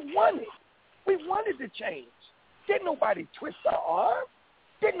that we wanted. We wanted to change. Didn't nobody twist our arm.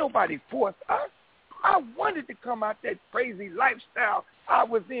 Didn't nobody force us. I wanted to come out that crazy lifestyle I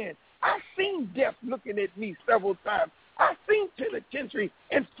was in. I seen death looking at me several times. I seen penitentiary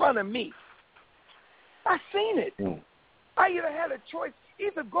in front of me. I seen it. I either had a choice,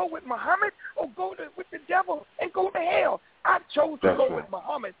 either go with Muhammad or go with the devil and go to hell. I chose to go with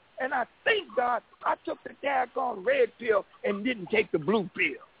Muhammad, and I thank God I took the daggone red pill and didn't take the blue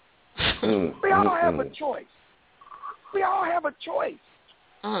pill. We all have a choice. We all have a choice.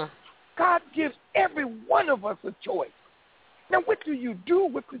 God gives every one of us a choice. Now, what do you do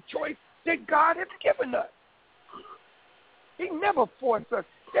with the choice that God has given us? He never forced us.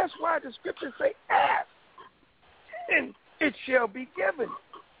 That's why the scriptures say, ask, and it shall be given.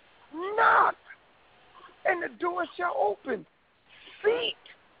 Knock, and the door shall open. Seek,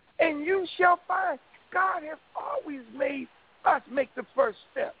 and you shall find. God has always made us make the first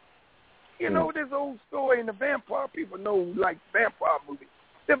step. You know, this old story in the vampire, people know like vampire movies.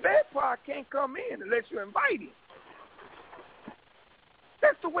 The vampire can't come in unless you invite him.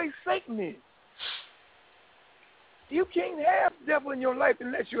 That's the way Satan is. You can't have the devil in your life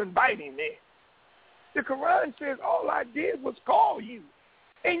unless you invite him in. The Quran says all I did was call you,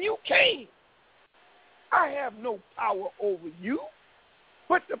 and you came. I have no power over you,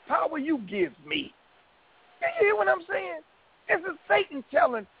 but the power you give me. You hear what I'm saying? It's a Satan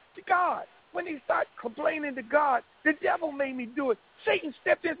telling to God. When he started complaining to God, the devil made me do it. Satan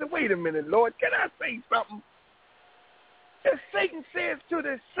stepped in and said, wait a minute, Lord, can I say something? And Satan says to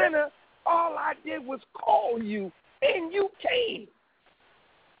the sinner, all I did was call you, and you came.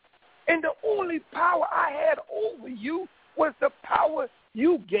 And the only power I had over you was the power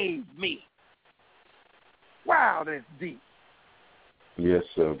you gave me. Wow, that's deep. Yes,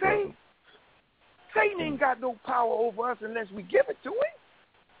 sir. Satan ain't got no power over us unless we give it to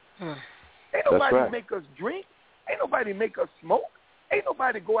him. Ain't nobody make us drink. Ain't nobody make us smoke. Ain't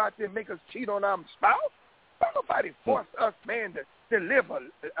nobody go out there and make us cheat on our spouse. Ain't nobody force us, man, to live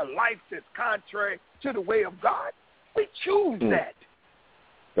a life that's contrary to the way of God. We choose that.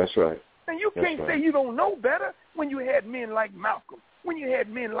 That's right. And you can't say you don't know better when you had men like Malcolm, when you had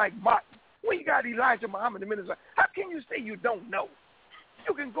men like Martin, when you got Elijah Muhammad, the minister. How can you say you don't know?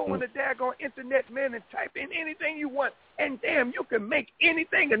 You can go on the daggone internet, man, and type in anything you want, and damn, you can make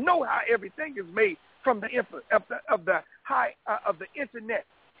anything and know how everything is made from the internet.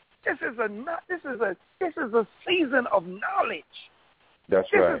 This is a season of knowledge. This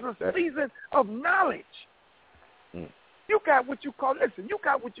is a season of knowledge. You got what you call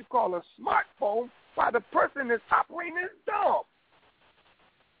a smartphone while the person that's operating is dumb.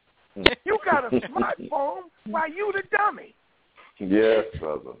 You got a smartphone while you the dummy. Yes,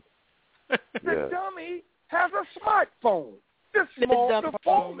 brother. The dummy has a smartphone. The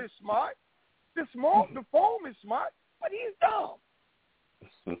phone is smart. The phone is smart, but he's dumb.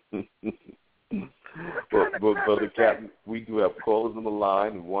 But Brother Captain, we do have callers on the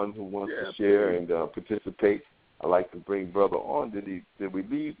line and one who wants to share and participate. I'd like to bring Brother on. Did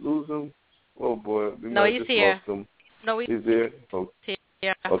we lose him? Oh, boy. No, he's here. No, he's there? Oh. He's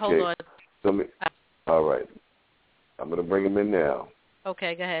here. Okay. Hold on. All right. I'm going to bring him in now.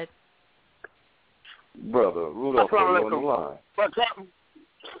 Okay, go ahead. Brother Rudolph, are you on the line?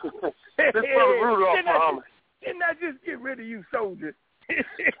 This Brother Rudolph. Didn't I just get rid of you, soldier?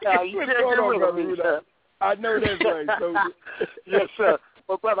 Yeah, you did get rid of me, sir. I know that's right, soldier. Yes, sir.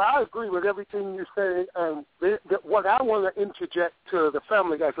 Well, brother, I agree with everything you say. What I want to interject to the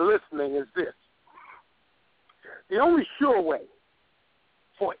family that's listening is this. The only sure way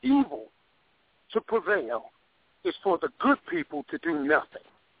for evil to prevail is for the good people to do nothing.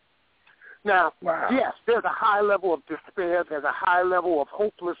 Now, yes, there's a high level of despair. There's a high level of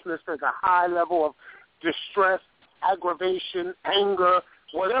hopelessness. There's a high level of distress, aggravation, anger,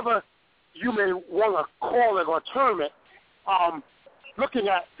 whatever you may want to call it or term it, looking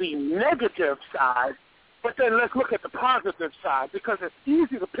at the negative side, but then let's look at the positive side, because it's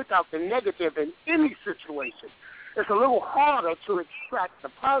easy to pick out the negative in any situation. It's a little harder to extract the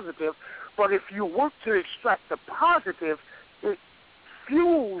positive, but if you work to extract the positive,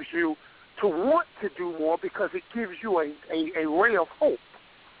 fuels you to want to do more because it gives you a ray of hope.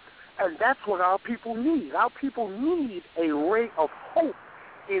 And that's what our people need. Our people need a ray of hope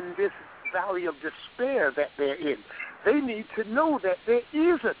in this valley of despair that they're in. They need to know that there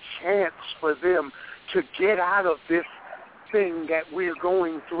is a chance for them to get out of this thing that we're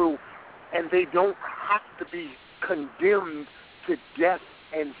going through, and they don't have to be condemned to death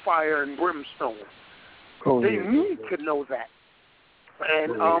and fire and brimstone. They need to know that.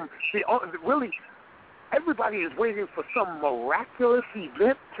 And really, everybody is waiting for some miraculous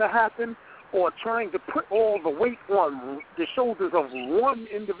event to happen or trying to put all the weight on the shoulders of one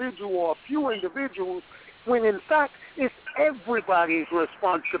individual or a few individuals, when in fact it's everybody's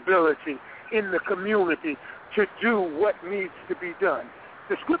responsibility in the community to do what needs to be done.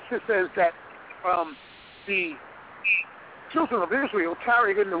 The scripture says that the children of Israel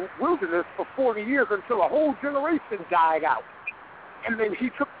tarried in the wilderness for 40 years until a whole generation died out. And then he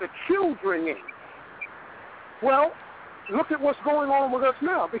took the children in. Well, look at what's going on with us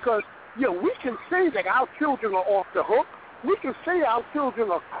now, because, we can say that our children are off the hook. We can say our children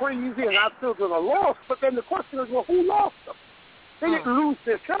are crazy and our children are lost, but then the question is, well, who lost them? They didn't lose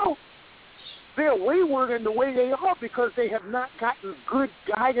their child. They're wayward in the way they are because they have not gotten good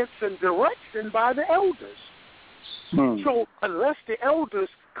guidance and direction by the elders. So unless the elders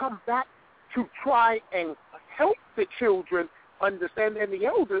come back to try and help the children understand, and the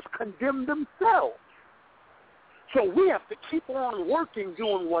elders condemn themselves. So we have to keep on working,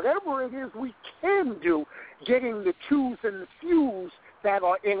 doing whatever it is we can do, getting the twos and the fews that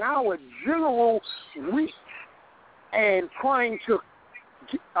are in our general reach and trying to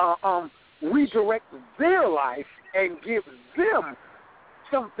redirect their life and give them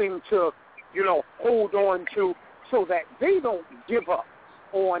something to, hold on to so that they don't give up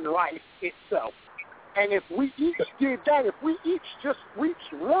on life itself. And if we each did that, if we each just reach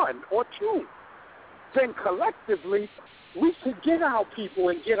one or two, then collectively we could get our people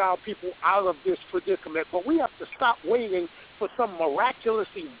and get our people out of this predicament. But we have to stop waiting for some miraculous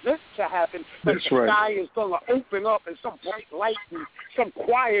event to happen that the sky is going to open up and some bright light and some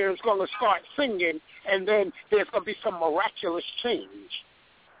choir is going to start singing, and then there's going to be some miraculous change.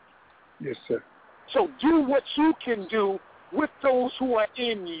 Yes, sir. So do what you can do with those who are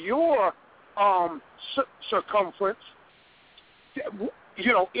in your circumference,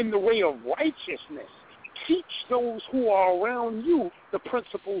 in the way of righteousness. Teach those who are around you the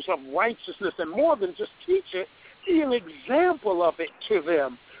principles of righteousness, and more than just teach it, be an example of it to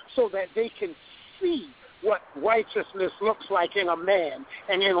them so that they can see what righteousness looks like in a man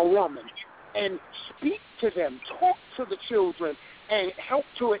and in a woman. And speak to them, talk to the children, and help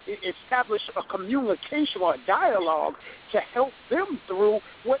to establish a communication or a dialogue to help them through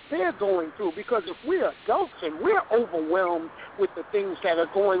what they're going through. Because if we're adults and we're overwhelmed with the things that are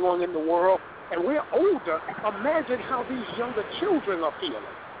going on in the world, and we're older, imagine how these younger children are feeling.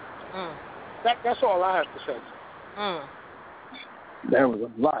 That's all I have to say. That was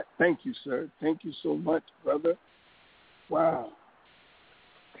a lot. Thank you, sir. Thank you so much, brother. Wow.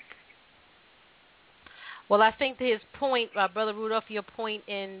 Well, I think his point, Brother Rudolph, your point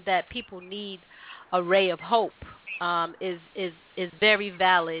in that people need a ray of hope is very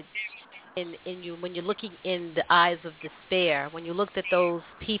valid in you when you're looking in the eyes of despair. When you looked at those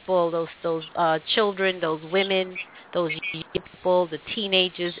people, those children, those women, those young people, the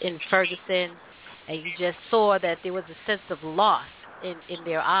teenagers in Ferguson, and you just saw that there was a sense of loss in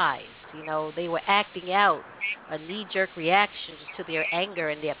their eyes. They were acting out a knee-jerk reaction to their anger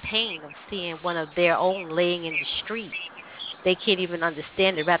and their pain of seeing one of their own laying in the street. They can't even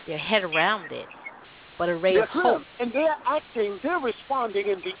understand it, wrap their head around it. But a ray of hope. And they're responding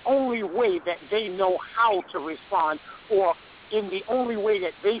in the only way that they know how to respond, or in the only way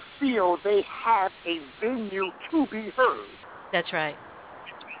that they feel they have a venue to be heard. That's right.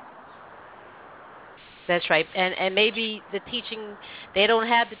 That's right. And maybe the teaching, they don't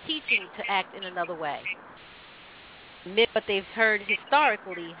have the teaching to act in another way. But they've heard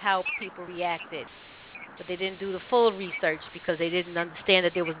historically how people reacted. But they didn't do the full research because they didn't understand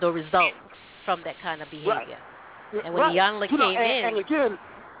that there was no result from that kind of behavior. Right. And when the Yanla came in... And again,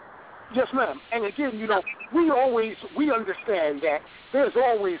 yes, ma'am. And again, we understand that there's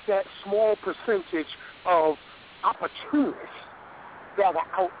always that small percentage of opportunists that are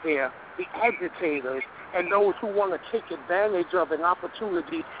out there, the agitators, and those who want to take advantage of an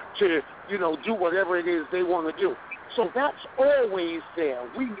opportunity to, do whatever it is they want to do. So that's always there.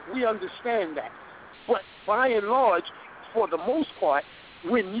 We understand that. But by and large, for the most part,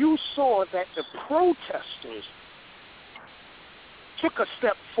 when you saw that the protesters took a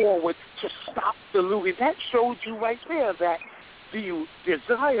step forward to stop the looting, that showed you right there that the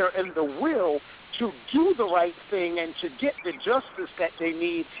desire and the will to do the right thing and to get the justice that they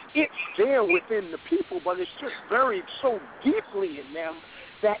need, it's there within the people, but it's just buried so deeply in them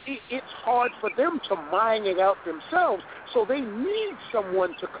that it's hard for them to mine it out themselves. So they need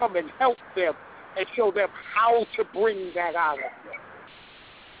someone to come and help them and show them how to bring that out of them.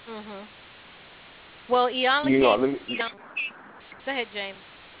 Mhm. Well, Ian, go ahead, James.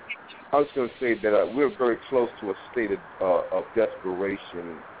 I was going to say that we're very close to a state of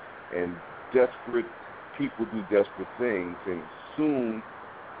desperation, and desperate people do desperate things, and soon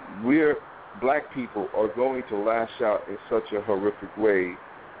black people are going to lash out in such a horrific way,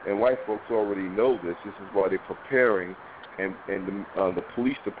 and white folks already know this. This is why they're preparing, and the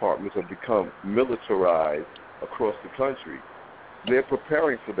police departments have become militarized across the country. They're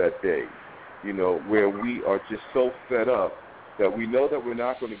preparing for that day, where we are just so fed up that we know that we're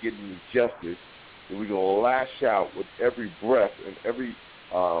not going to get any justice, and we're going to lash out with every breath and every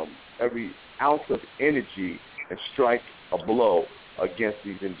ounce of energy and strike a blow against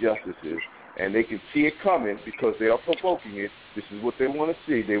these injustices. And they can see it coming because they are provoking it. This is what they want to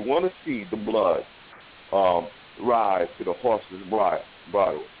see. They want to see the blood rise to the horse's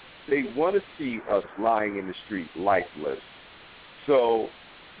bridle. They want to see us lying in the street lifeless. So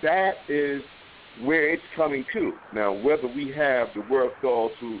that is where it's coming to. Now, whether we have the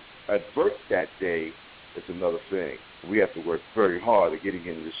wherewithal to avert that day is another thing. We have to work very hard at getting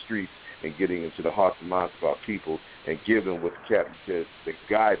into the streets and getting into the hearts and minds of our people and giving what the captain says, the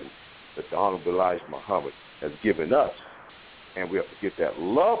guidance that the Honorable Elijah Muhammad has given us. And we have to get that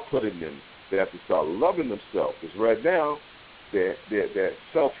love put in them. They have to start loving themselves. Because right now, they're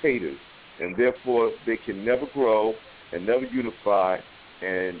self-haters, and therefore they can never grow and never unify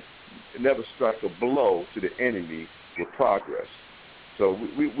and never strike a blow to the enemy with progress. So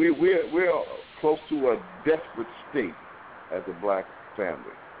we're close to a desperate state as a black family.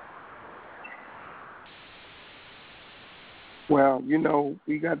 Well,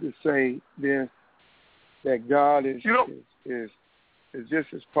 we got to say this, that God is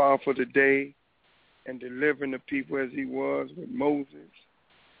just as powerful today and delivering the people as he was with Moses.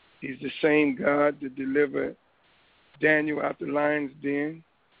 He's the same God that delivered Daniel out the lion's den,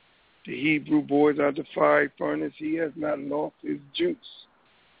 the Hebrew boys out the fiery furnace. He has not lost his juice.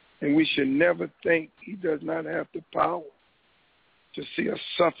 And we should never think he does not have the power to see a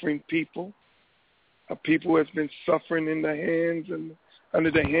suffering people, a people who has been suffering in the hands and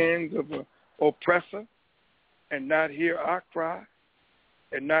under the hands of an oppressor, and not hear our cry,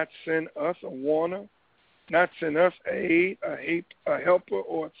 and not send us a warner, not send us a helper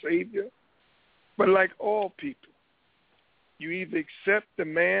or a savior. But like all people, you either accept the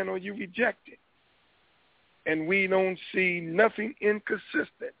man or you reject it. And we don't see nothing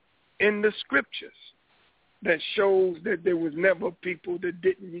inconsistent in the scriptures that shows that there was never people that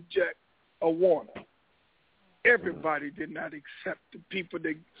didn't reject a warner. Everybody did not accept the people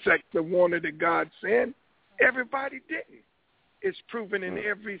that accept the warner that God sent. Everybody didn't. It's proven in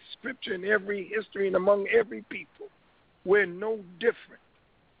every scripture, in every history, and among every people. We're no different.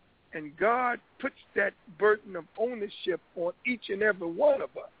 And God puts that burden of ownership on each and every one of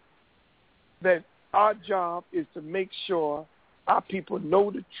us, that our job is to make sure our people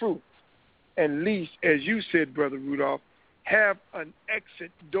know the truth, and at least, as you said, Brother Rudolph, have an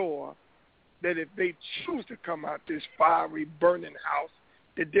exit door that if they choose to come out this fiery, burning house,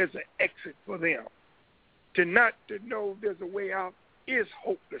 that there's an exit for them. To not to know there's a way out is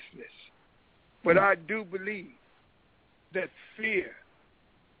hopelessness. But I do believe that fear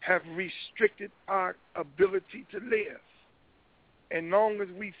have restricted our ability to live. And long as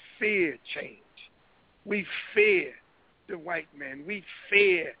we fear change, we fear the white man, we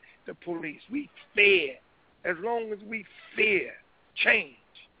fear the police, we fear, as long as we fear change,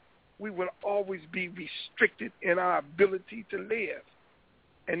 we will always be restricted in our ability to live.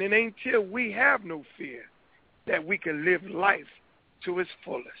 And it ain't till we have no fear that we can live life to its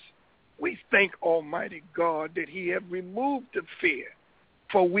fullest. We thank Almighty God that he have removed the fear,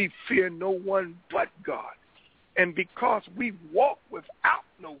 for we fear no one but God. And because we walk without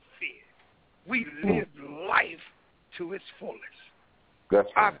no fear, we live life to its fullest. That's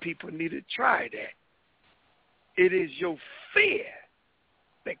right. Our people need to try that. It is your fear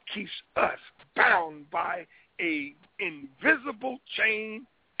that keeps us bound by an invisible chain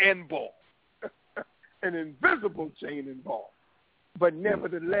and ball. An invisible chain and ball. But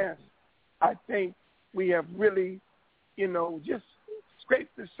nevertheless, I think we have really, just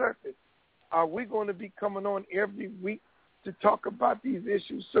scraped the surface. Are we going to be coming on every week to talk about these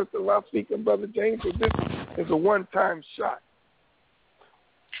issues, Sister Lafika and Brother James, or this is a one-time shot?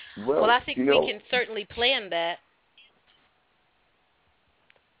 Well, I think we can certainly plan that.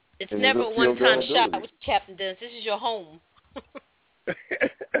 It's never a one-time shot with Captain Dennis. This is your home.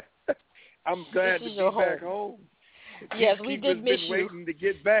 I'm glad to be back home. Yes, we did miss you. Waiting to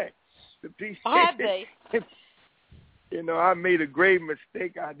get back. The Have they? You know, I made a grave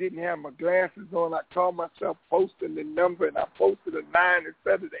mistake. I didn't have my glasses on. I called myself posting the number, and I posted a 9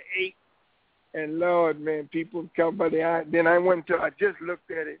 instead of the 8. And Lord, man, people come by the eye. Then I just looked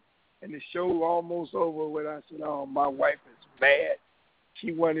at it, and the show almost over when I said, oh, my wife is mad.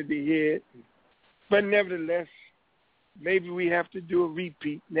 She wanted to hear it. But nevertheless, maybe we have to do a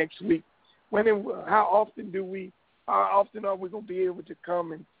repeat next week. How often are we going to be able to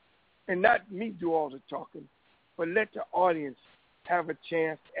come and not me do all the talking, but let the audience have a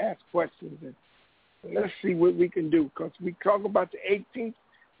chance to ask questions, and let's see what we can do, because we talk about the 18th,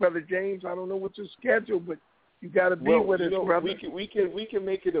 Brother James. I don't know what's your schedule, but you got to be with us, brother. We can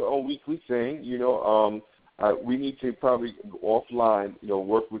make it a weekly thing. You know, we need to probably offline, you know,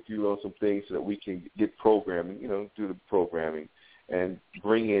 work with you on some things so that we can get programming, you know, do the programming and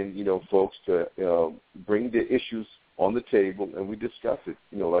bring in, you know, folks to bring the issues on the table, and we discuss it,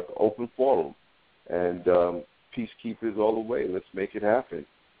 you know, like an open forum. And Peacekeepers all the way. Let's make it happen.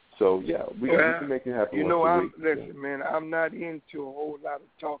 So, yeah, we can make it happen. You know, listen, man, I'm not into a whole lot of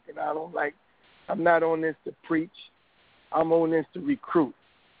talking. I'm not on this to preach. I'm on this to recruit.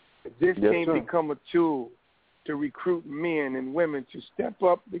 If this can become a tool to recruit men and women to step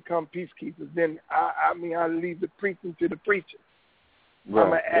up, become peacekeepers, then, I leave the preaching to the preacher. Right.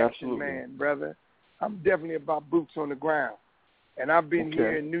 I'm an action man, brother. I'm definitely about boots on the ground. And I've been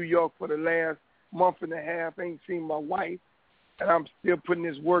here in New York for the last month and a half, ain't seen my wife, and I'm still putting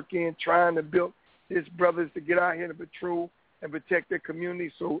this work in, trying to build these brothers to get out here to patrol and protect their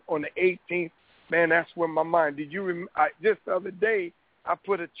community. So on the 18th, man, that's where my mind. Did you remember? Just the other day, I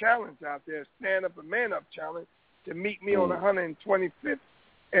put a challenge out there, stand up and man up challenge, to meet me on 125th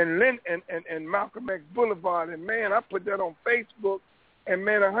and Malcolm X Boulevard. And man, I put that on Facebook, and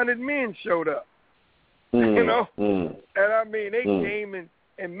man, 100 men showed up. You know, and I mean, they came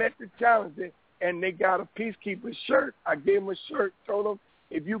and met the challenge, and they got a Peacekeeper shirt. I gave them a shirt, told them,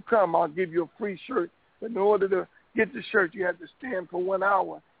 if you come, I'll give you a free shirt. But in order to get the shirt, you had to stand for 1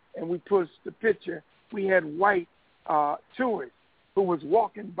 hour. And we pushed the picture. We had white tourists who was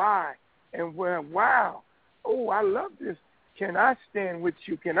walking by and went, wow, oh, I love this. Can I stand with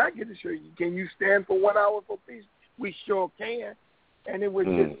you? Can I get a shirt? Can you stand for 1 hour for peace? We sure can. And it was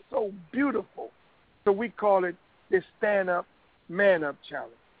just so beautiful. So we call it the Stand Up, Man Up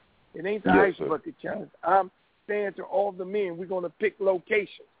Challenge. It ain't the ice bucket challenge. I'm saying to all the men, we're going to pick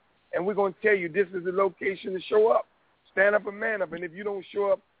locations. And we're going to tell you this is the location to show up. Stand up and man up. And if you don't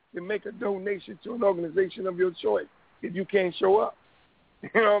show up, then make a donation to an organization of your choice if you can't show up. You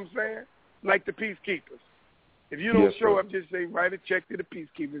know what I'm saying? Like the Peacekeepers. If you don't show up, just say, write a check to the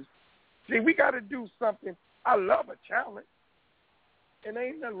Peacekeepers. See, we got to do something. I love a challenge. And there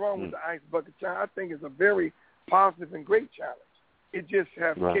ain't nothing wrong with the ice bucket challenge. I think it's a very positive and great challenge. It just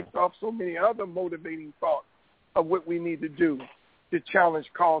has kicked off so many other motivating thoughts of what we need to do to challenge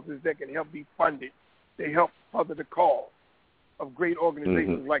causes that can help be funded. They help further the cause of great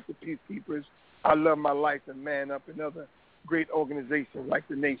organizations like the Peacekeepers, I Love My Life, and Man Up, and other great organizations like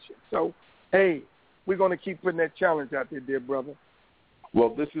the Nation. So, hey, we're going to keep putting that challenge out there, dear brother.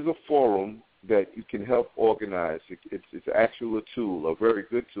 Well, this is a forum that you can help organize. It's actually a tool, a very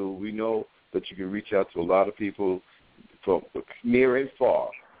good tool. We know that you can reach out to a lot of people from near and far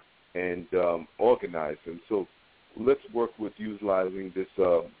and organize them. So let's work with utilizing this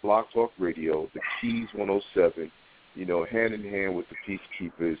Blog Talk Radio, the Keys107, you know, hand in hand with the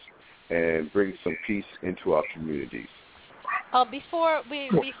Peacekeepers, and bring some peace into our communities. We're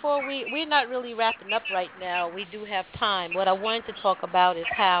not really wrapping up right now. We do have time. What I wanted to talk about is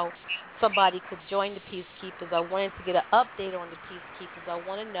how somebody could join the Peacekeepers. I wanted to get an update on the Peacekeepers. I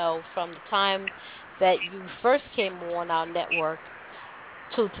want to know from the time that you first came on our network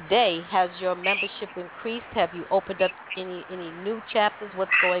to today, has your membership increased? Have you opened up any new chapters?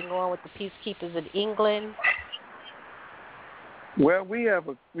 What's going on with the Peacekeepers in England? Well, we have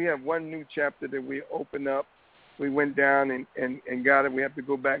one new chapter that we opened up. We went down and got it. We have to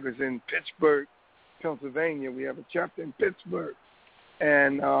go back. It's in Pittsburgh, Pennsylvania. We have a chapter in Pittsburgh.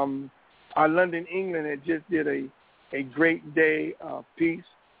 And our London, England had just did a great day of peace.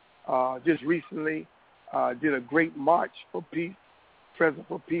 Just recently did a great march for peace, Present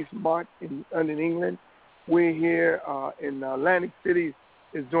for Peace march in London, England. We're here in Atlantic City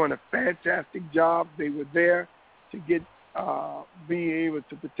is doing a fantastic job. They were there to get be able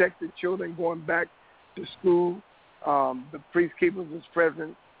to protect the children going back to school. The Peacekeepers was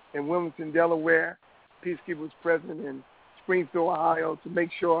present in Wilmington, Delaware. Peacekeepers was present in Springfield, Ohio, to make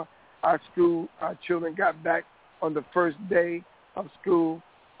sure our children got back on the first day of school.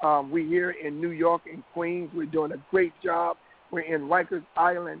 We're here in New York and Queens. We're doing a great job. We're in Rikers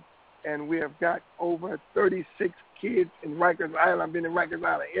Island, and we have got over 36 kids in Rikers Island. I've been in Rikers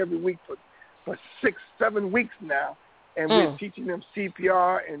Island every week for 6-7 weeks now, and we're teaching them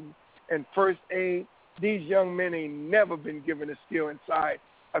CPR and first aid. These young men ain't never been given a skill inside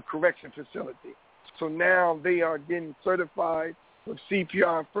a correction facility. So now they are getting certified with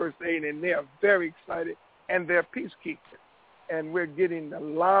CPR and first aid, and they are very excited, and they're peacekeepers. And we're getting a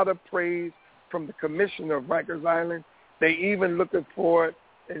lot of praise from the commissioner of Rikers Island. They even looking for it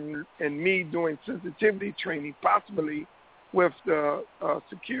in me doing sensitivity training, possibly with the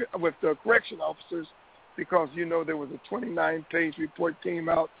correction officers, because, you know, there was a 29-page report came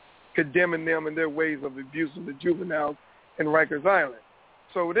out condemning them and their ways of abusing the juveniles in Rikers Island.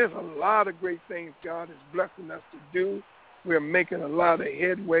 So there's a lot of great things God is blessing us to do. We're making a lot of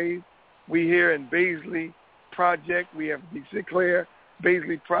headways. We here in Baisley Project, we have declared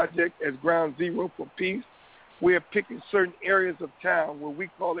Baisley Project as ground zero for peace. We're picking certain areas of town where we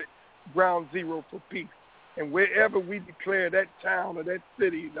call it ground zero for peace. And wherever we declare that town or that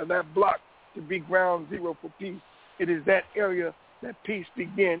city or that block to be ground zero for peace, it is that area that peace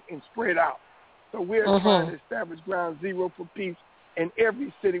begin and spread out. So we're trying to establish ground zero for peace. In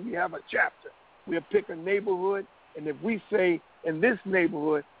every city we have a chapter. We'll pick a neighborhood, and if we say in this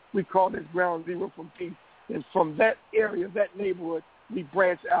neighborhood we call this ground zero for peace, and from that area, that neighborhood, we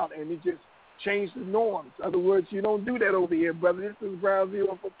branch out and it just changed the norms. In other words, you don't do that over here, brother. This is ground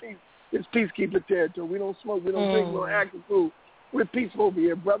zero for peace. It's peacekeeper territory. We don't smoke, we don't drink, we don't act the food. We're peaceful over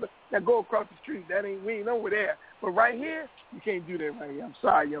here, brother. Now go across the street. We ain't over there. But right here, you can't do that right here. I'm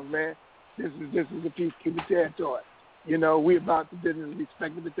sorry, young man. This is a peacekeeper territory. You know, we're about the business of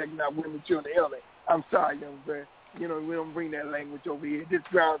respecting, protecting our women, children, elderly. I'm sorry, young man. You know, we don't bring that language over here. This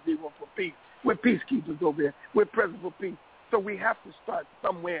ground zero for peace. We're peacekeepers over here. We're present for peace. So we have to start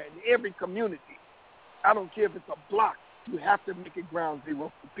somewhere in every community. I don't care if it's a block. You have to make it ground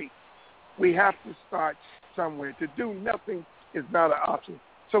zero for peace. We have to start somewhere. To do nothing is not an option.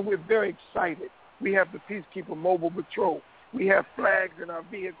 So we're very excited. We have the Peacekeeper Mobile Patrol. We have flags in our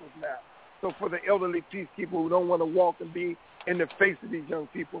vehicles now. So for the elderly peacekeeper who don't want to walk and be in the face of these young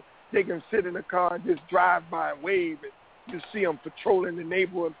people, they can sit in the car and just drive by and wave, and you see them patrolling the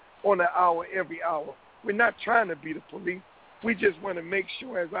neighborhood on an hour, every hour. We're not trying to be the police. We just want to make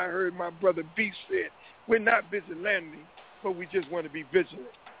sure, as I heard my brother B said, we're not vigilante, but we just want to be vigilant.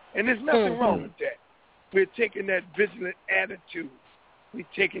 And there's nothing wrong with that. We're taking that vigilant attitude. We're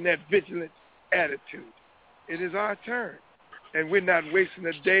taking that vigilant attitude. It is our turn. And we're not wasting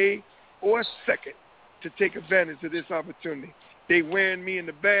a day or a second to take advantage of this opportunity. They wearing me in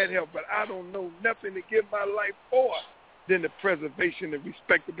the bad health, but I don't know nothing to give my life for than the preservation and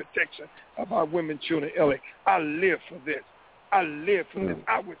respect and protection of our women, children, elderly. I live for this. I live for this.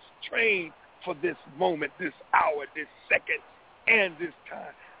 I was trained for this moment, this hour, this second, and this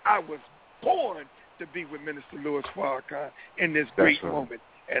time. I was born to be with Minister Louis Farrakhan in this great moment.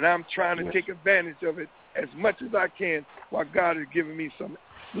 And I'm trying to take advantage of it as much as I can while God has given me some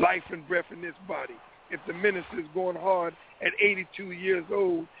life and breath in this body. If the minister is going hard at 82 years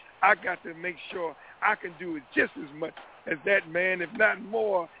old, I got to make sure I can do it just as much as that man, if not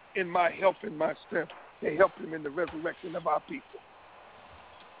more, in my health and my strength to help him in the resurrection of our people.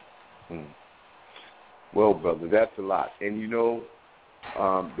 Well, brother, that's a lot. And, you know,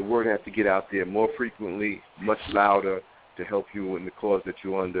 the word has to get out there more frequently, much louder, to help you in the cause that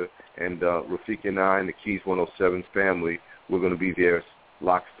you're under. And Rafik and I and the Keys 107 family, we're going to be there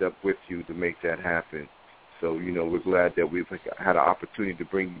lockstep with you to make that happen. So, you know, we're glad that we've had an opportunity to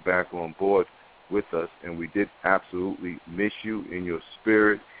bring you back on board with us, and we did absolutely miss you in your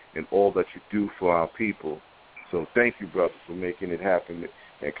spirit and all that you do for our people. So thank you, brother, for making it happen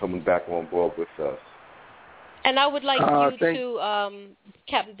and coming back on board with us. And I would like you to,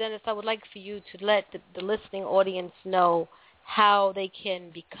 Captain Dennis, I would like for you to let the listening audience know how they can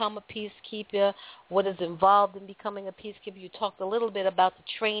become a peacekeeper, what is involved in becoming a peacekeeper. You talked a little bit about the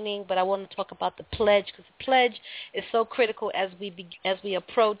training, but I want to talk about the pledge, because the pledge is so critical as we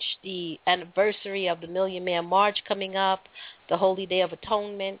approach the anniversary of the Million Man March coming up, the Holy Day of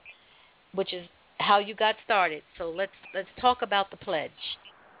Atonement, which is how you got started. So let's talk about the pledge.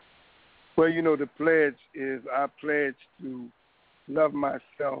 Well, you know, the pledge is I pledge to love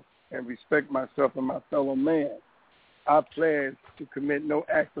myself and respect myself and my fellow man. I pledge to commit no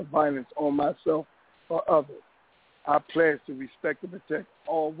acts of violence on myself or others. I pledge to respect and protect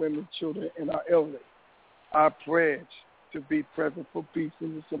all women, children, and our elderly. I pledge to be present for peace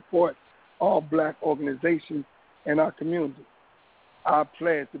and to support all black organizations and our community. Our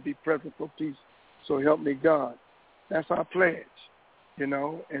pledge to be present for peace, so help me God. That's our pledge,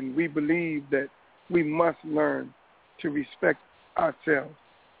 and we believe that we must learn to respect ourselves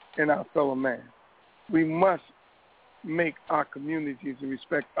and our fellow man. We must make our communities and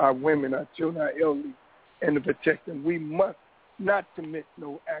respect our women, our children, our elderly, and to protect them. We must not commit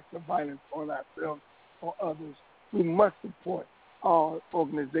no acts of violence on ourselves or others. We must support all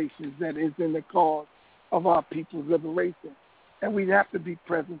organizations that is in the cause of our people's liberation. And we have to be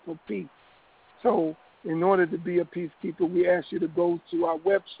present for peace. So in order to be a peacekeeper, we ask you to go to our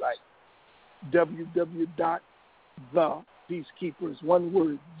website, www.thepeacekeepers, one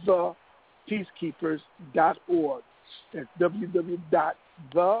word, thepeacekeepers.org. That's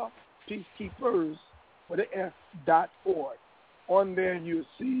www.thepeacekeepers.org. On there you'll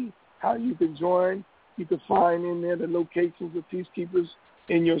see how you can join. You can find in there the locations of peacekeepers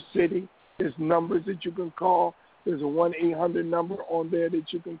in your city. There's numbers that you can call. There's a 1-800 number on there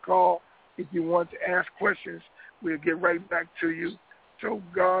that you can call. If you want to ask questions, we'll get right back to you. So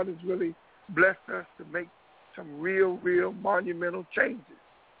God has really blessed us to make some real monumental changes.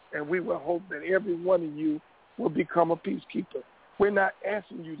 And we will hope that every one of you will become a peacekeeper. We're not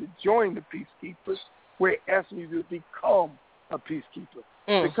asking you to join the peacekeepers. We're asking you to become a peacekeeper.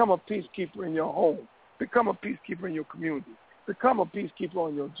 Become a peacekeeper in your home. Become a peacekeeper in your community. Become a peacekeeper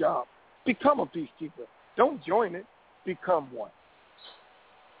on your job. Become a peacekeeper. Don't join it. Become one.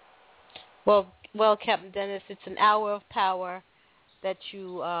 Well, Captain Dennis, it's an hour of power that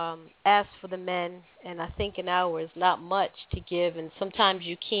you ask for the men, and I think an hour is not much to give, and sometimes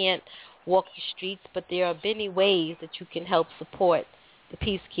you can't walk the streets, but there are many ways that you can help support the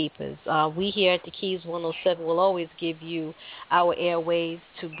peacekeepers. We here at the Keys 107 will always give you our airways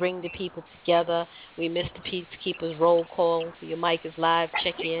to bring the people together. We miss the peacekeepers roll call, so your mic is live,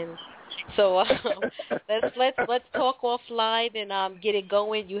 check in. So let's talk offline and get it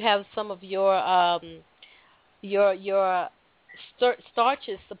going. You have some of your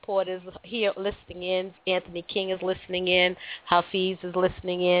Starch's supporters here listening in. Anthony King is listening in. Hafiz is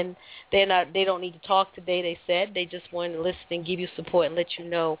listening in. They don't need to talk today. They said they just wanted to listen and give you support and let you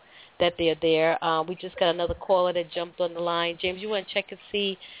know that they're there. We just got another caller that jumped on the line. James, you want to check and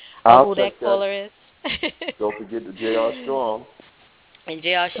see who that caller is? Don't forget the J.R. Strong. And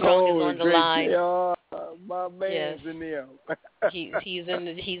J.R. Strong is on the line. J.R., my man's in there. He's in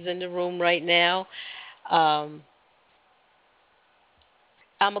the room right now. I'm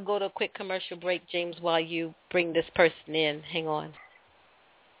going to go to a quick commercial break, James, while you bring this person in. Hang on.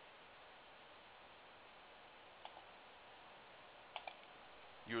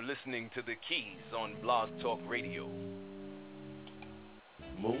 You're listening to The Keys on Blog Talk Radio.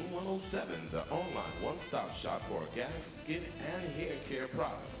 Moon 107, the online one-stop shop for organic skin and hair care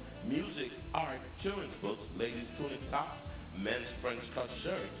products. Music, art, children's books, ladies' tunic tops, men's French cut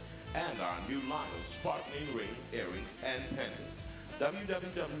shirts, and our new line of sparkling rings, earrings, and pendants.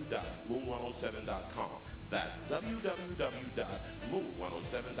 www.moon107.com. That's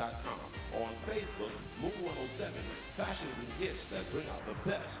www.moon107.com. On Facebook, Moon 107, fashions and gifts that bring out the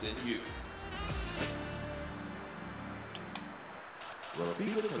best in you.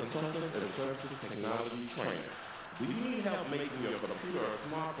 Peacekeepers Consultant and Services Technology Trainer. Do you need help making your computer or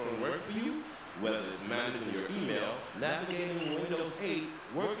smartphone work for you? Whether it's managing your email, navigating Windows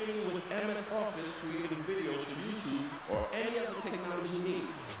 8, working with MS Office, creating videos for YouTube, or any other technology needs,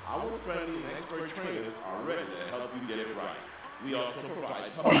 our friendly and expert trainers are ready to help you get it right. We also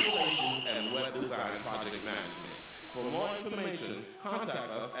provide public relations and web design project management. For more information, contact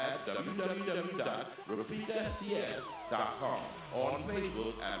us at www.repeatscs.com or on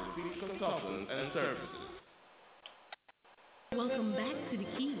Facebook at Repeat Consultants and Services. Welcome back to the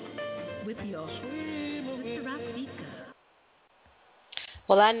Keys with your host, Mr. Rafika.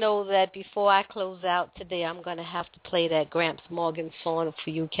 Well, I know that before I close out today, I'm going to have to play that Gramps Morgan song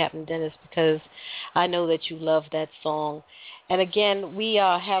for you, Captain Dennis, because I know that you love that song. And again, we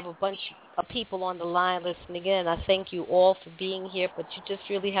have a bunch of people on the line listening in. I thank you all for being here, but you just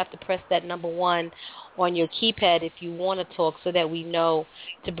really have to press that number 1 on your keypad if you want to talk so that we know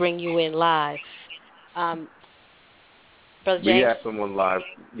to bring you in live. Brother James? We have someone live.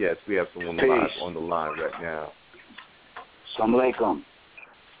 Yes, we have someone live on the line right now. Assalamu alaikum.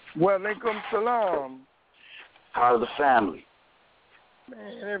 Wa alaikum salam. How's the family?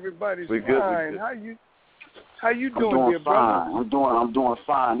 Man, everybody's We're fine. good. How you doing, I'm doing dear fine. brother? I'm doing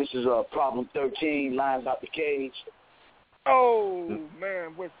fine. This is problem 13, lines out the cage. Oh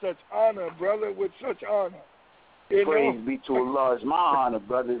man, with such honor, brother, with such honor. Praise be to Allah. It's my honor,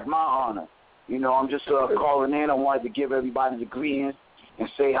 brother. It's my honor. You know, I'm just calling in. I wanted to give everybody the greetings and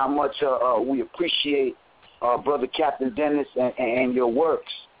say how much we appreciate Brother Captain Dennis, and your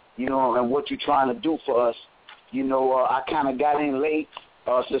works, you know, and what you're trying to do for us. You know, I kind of got in late.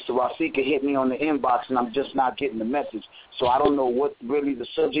 Sister Rafika hit me on the inbox, and I'm just not getting the message. So I don't know what really the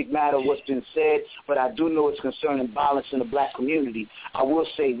subject matter, what's been said, but I do know it's concerning violence in the black community. I will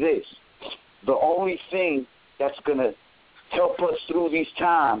say this. The only thing that's going to help us through these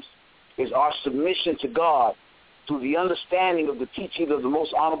times is our submission to God through the understanding of the teachings of the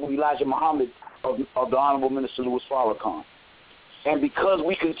most honorable Elijah Muhammad of the Honorable Minister Louis Farrakhan. And because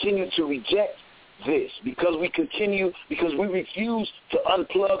we continue to reject this, because we refuse to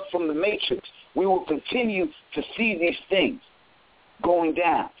unplug from the matrix, we will continue to see these things going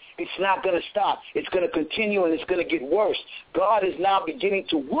down. It's not going to stop. It's going to continue, and it's going to get worse. God is now beginning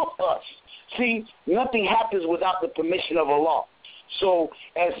to whoop us. See, nothing happens without the permission of Allah. So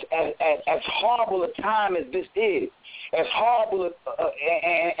as horrible a time as this is, as horrible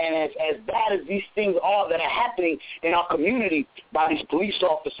and as bad as these things are that are happening in our community by these police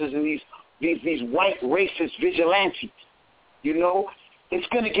officers and these white racist vigilantes, you know, it's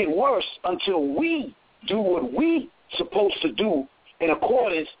going to get worse until we do what we supposed to do in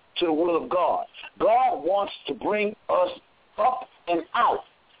accordance to the will of God. God wants to bring us up and out,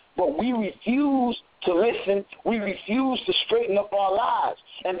 but we refuse to listen. We refuse to straighten up our lives.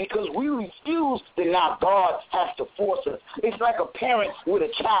 And because we refuse, then now God has to force us. It's like a parent with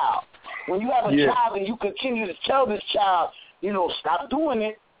a child. When you have a child and you continue to tell this child, you know, stop doing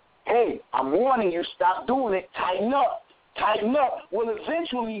it, hey, I'm warning you, stop doing it, tighten up. Tighten up. Well,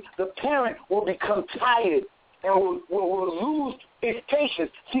 eventually the parent will become tired and will lose its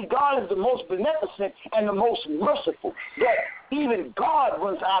patience. See, God is the most beneficent and the most merciful. But even God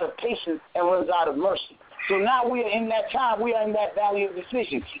runs out of patience and runs out of mercy. So now we are in that time. We are in that valley of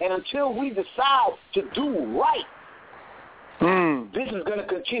decision. And until we decide to do right, this is going to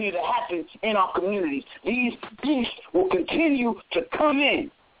continue to happen in our communities. These beasts will continue to come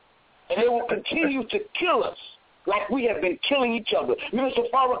in, and they will continue to kill us like we have been killing each other. Minister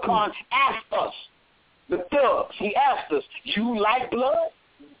Farrakhan asked us, the thugs, he asked us, you like blood?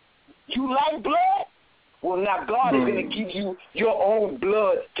 You like blood? Well, now God is going to give you your own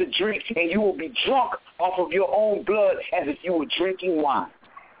blood to drink, and you will be drunk off of your own blood as if you were drinking wine.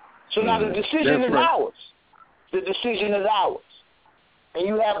 So now the decision is ours. The decision is ours. And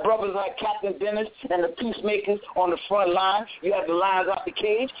you have brothers like Captain Dennis and the Peacemakers on the front line. You have the Lions Out the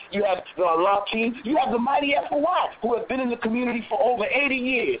Cage. You have the Allah team. You have the mighty FOI, who have been in the community for over 80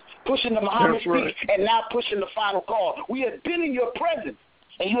 years, pushing the Muhammad speech and now pushing the final call. We have been in your presence,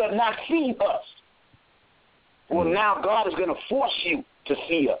 and you have not seen us. Well, now God is going to force you to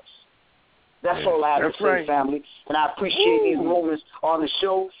see us. That's all I have to say, family. And I appreciate these moments on the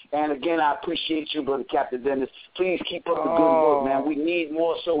show. And, again, I appreciate you, Brother Captain Dennis. Please keep up the good work, man. We need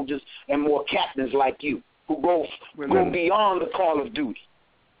more soldiers and more captains like you who go beyond the call of duty.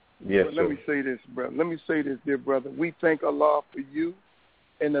 Yes, let me say this, brother. Let me say this, dear brother. We thank Allah for you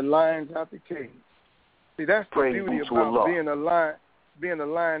and the lions out the cage. See, that's the beauty about being a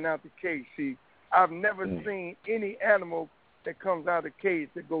lion out the cage. See, I've never seen any animal that comes out of the cage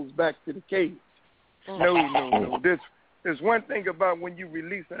that goes back to the cage. No. There's one thing about when you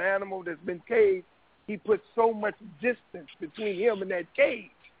release an animal that's been caged, he puts so much distance between him and that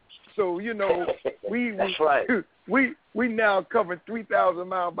cage. So, you know, we now cover 3,000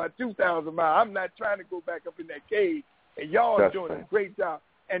 miles by 2,000 miles. I'm not trying to go back up in that cage, and y'all are doing a great job.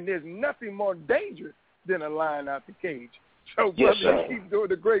 And there's nothing more dangerous than a lion out the cage. So, brother, you keep doing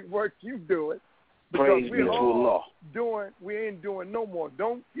the great work you're doing. Because we ain't doing no more.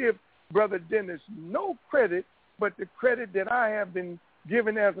 Don't give Brother Dennis no credit, but the credit that I have been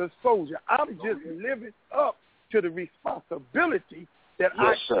given as a soldier. I'm just living up to the responsibility that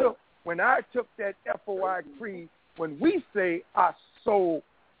I took when I took that FOI creed. When we say our sole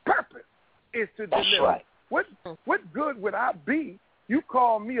purpose is to deliver. What good would I be? You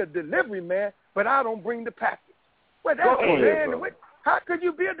call me a delivery man, but I don't bring the package. Well, that's man. How could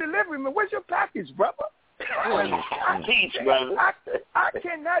you be a delivery man? Where's your package, brother? I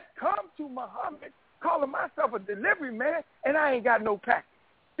cannot come to Muhammad calling myself a delivery man, and I ain't got no package.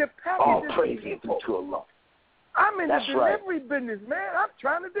 The package is to Allah. I'm in the delivery business, man. I'm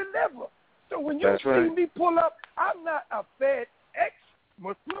trying to deliver. So when you see me pull up, I'm not a fed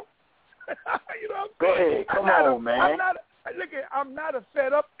ex-Muslim. You know what I'm saying? Go ahead. Come on, man. I'm not a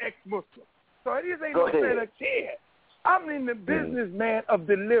fed-up ex-Muslim. So this ain't no fed-up kid. I'm in the business, man, of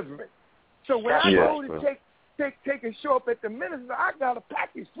delivering. So when I go to take a show up at the minister, I got a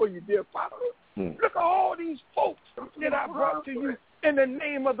package for you, dear Father. Look at all these folks that I brought to you in the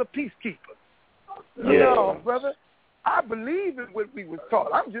name of the Peacekeepers. No, brother, I believe in what we was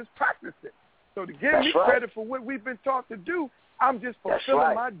taught. I'm just practicing. So to give me credit for what we've been taught to do, I'm just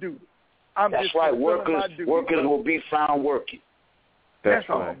fulfilling my duty. That's right. Workers will be found working. That's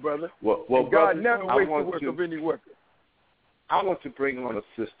right. all, brother. Well, God brother, never wastes the work of any worker. I want to bring on a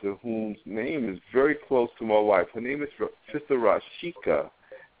sister whose name is very close to my wife. Her name is Sister Rashika.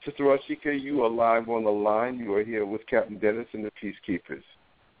 Sister Rashika, you are live on the line. You are here with Captain Dennis and the Peacekeepers.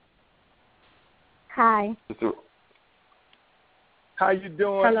 Hi. Sister, how you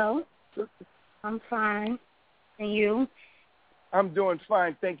doing? Hello. I'm fine. And you? I'm doing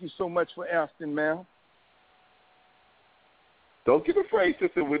fine. Thank you so much for asking, ma'am. Don't get afraid,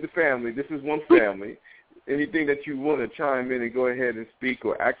 sister, with the family. This is one family. Anything that you want to chime in and go ahead and speak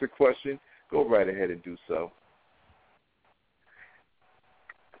or ask a question, go right ahead and do so.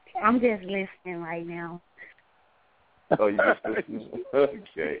 I'm just listening right now. Oh, you just listening?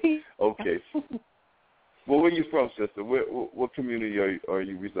 Okay. Well, where are you from, sister? What community are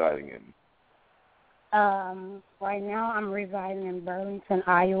you residing in? Right now I'm residing in Burlington,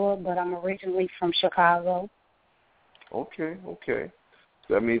 Iowa, but I'm originally from Chicago. Okay.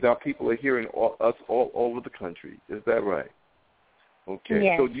 So that means our people are hearing us all over the country. Is that right? Okay.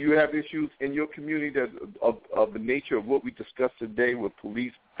 Yes. So do you have issues in your community that of the nature of what we discussed today with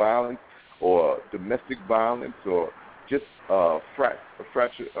police violence or domestic violence or just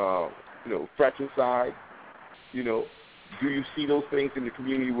fratricide? Do you see those things in the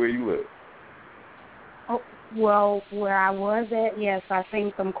community where you live? Oh, well, where I was at, yes, I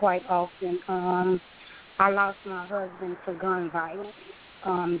think them quite often. I lost my husband to gun violence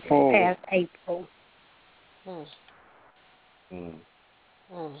past April. So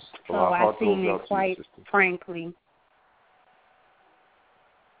I've seen it quite frankly.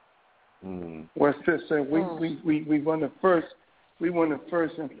 Well, sister, we want to first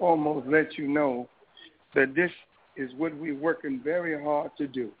and foremost let you know that this is what we're working very hard to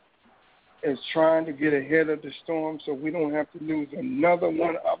do. Is trying to get ahead of the storm so we don't have to lose another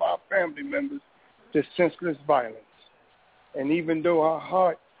one of our family members to senseless violence. And even though our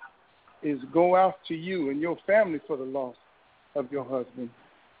heart is go out to you and your family for the loss of your husband,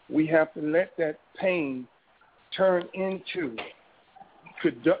 we have to let that pain turn into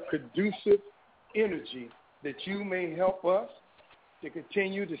conducive energy that you may help us to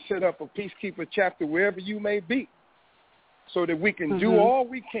continue to set up a Peacekeeper chapter wherever you may be so that we can do all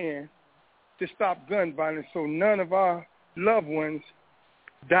we can to stop gun violence so none of our loved ones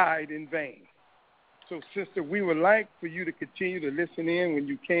died in vain. So, sister, we would like for you to continue to listen in when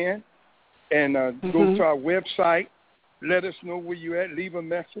you can and go to our website, let us know where you're at, leave a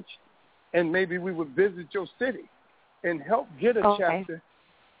message, and maybe we would visit your city and help get a chapter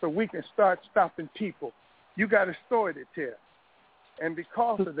so we can start stopping people. You got a story to tell. And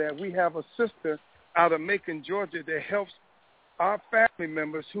because of that, we have a sister out of Macon, Georgia that helps our family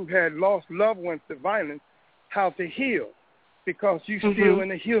members who had lost loved ones to violence how to heal, because you're still in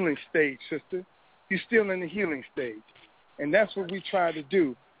the healing stage, sister. You're still in the healing stage. And that's what we try to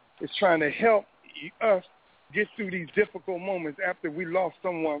do, is trying to help us get through these difficult moments after we lost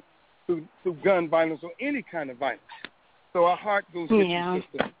someone through gun violence or any kind of violence. So our heart goes with you,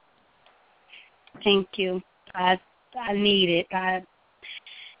 sister. Thank you. I need it. I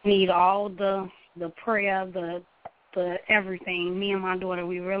need all the prayer, the everything. Me and my daughter,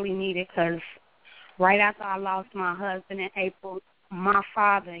 we really need it, because right after I lost my husband in April, my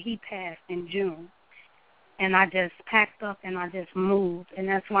father, he passed in June. And I just packed up and I just moved. And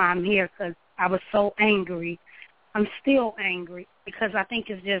that's why I'm here, because I was so angry. I'm still angry because I think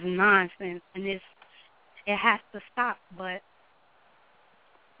it's just nonsense and it has to stop. But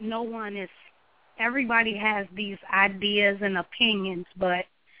everybody has these ideas and opinions, but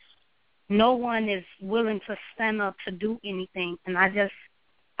no one is willing to stand up to do anything. And I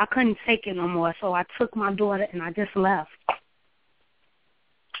couldn't take it no more. So I took my daughter and I just left.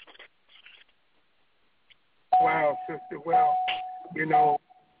 Wow, sister. Well,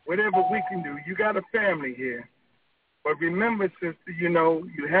 whatever we can do, you got a family here. But remember, sister, you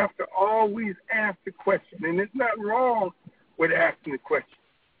have to always ask the question. And it's not wrong with asking the question.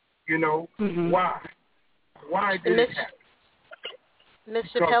 Why? Why did it happen? Ms.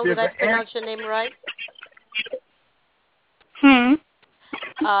 Chappelle, did I pronounce your name right?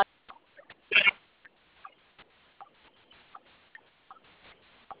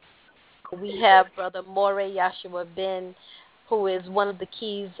 We have Brother More Yashua Ben, who is one of the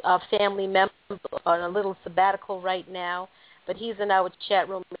Keys family members on a little sabbatical right now, but he's in our chat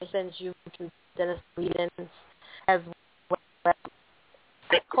room. He sends you Dennis readings as well.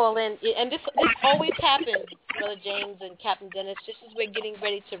 Call in, and this always happens, Brother James and Captain Dennis. Just as we're getting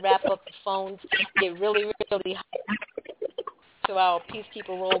ready to wrap up, the phones get really, really hot. into our Peacekeeper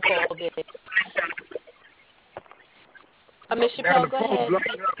roll call a bit. Ms. Chappelle, go ahead.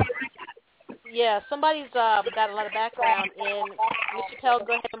 Yeah, somebody's got a lot of background in. Ms. Chappelle,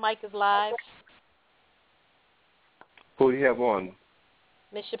 go ahead. The mic is live. Who do you have on?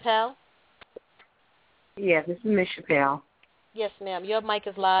 Ms. Chappelle? Yeah, this is Ms. Chappelle. Yes, ma'am. Your mic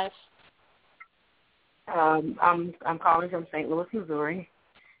is live. I'm calling from St. Louis, Missouri,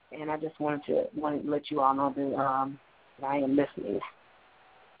 and I just wanted to let you all know that I am listening.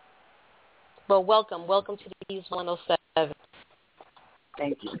 Well, welcome to the Keys 107.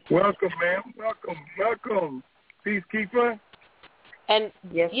 Thank you. Welcome, ma'am. Welcome. Peacekeeper. And,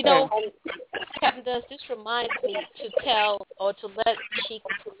 yes, you know, Captain Dennis, this reminds me to tell or to let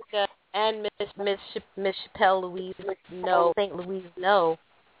Chica and Miss Chappelle Louise know, St. Louise know.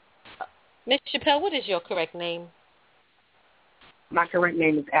 Miss Chappelle, what is your correct name? My correct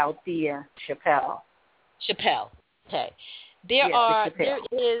name is Althea Chappelle. Chappelle. Okay. There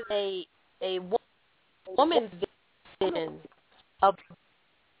is a woman's vision of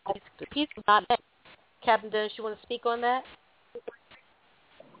the peace of not men. Captain Dennis, you want to speak on that?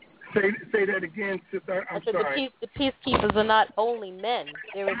 Say that again, sister. I'm sorry. The peacekeepers are not only men.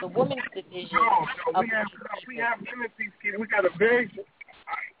 There is a women's division. No, we have women peacekeepers. We got a very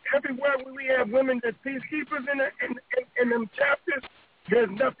everywhere we have women that's peacekeepers in them chapters. There's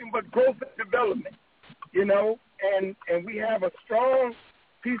nothing but growth and development, you know. And we have a strong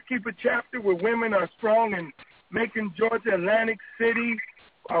peacekeeper chapter where women are strong in Macon, Georgia, Atlantic City,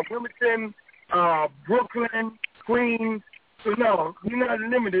 Wilmington, Brooklyn, Queens. So, no, we're not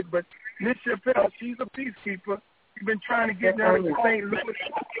limited, but Miss Chappelle, she's a peacekeeper. We've been trying to get down to the St. Louis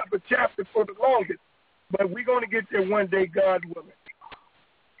peacekeeper chapter for the longest, but we're going to get there one day, God willing.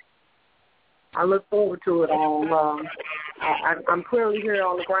 I look forward to it. I'm clearly here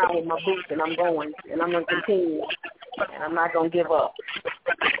on the ground with my boots, and I'm going, and I'm going to continue, and I'm not going to give up.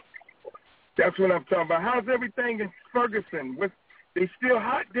 That's what I'm talking about. How's everything in Ferguson? They still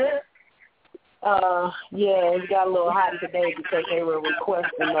hot there? Yeah, it got a little hot today because they were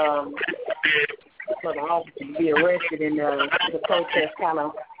requesting for the officer to be arrested, and the protest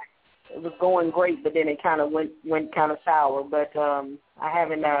it was going great, but then it kind of went kind of sour. But I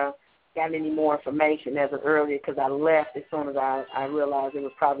haven't gotten any more information as of earlier because I left as soon as I realized it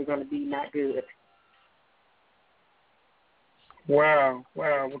was probably going to be not good. Wow.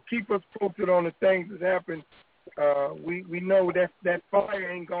 Well, keep us posted on the things that happen. We know that fire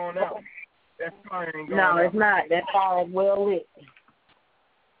ain't gone out. That fire ain't gone out. No, it's not. That fire is well lit.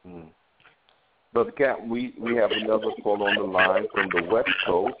 Brother Cap, we have another call on the line from the West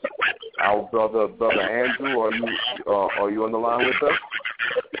Coast. Our brother Andrew, are you on the line with us?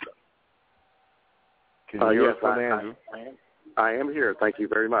 Can you hear us, Brother Andrew? I am here. Thank you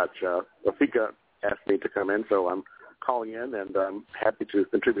very much. Rafika asked me to come in, so I'm calling in, and I'm happy to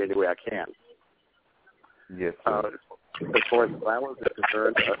contribute any way I can. Yes, as far as violence is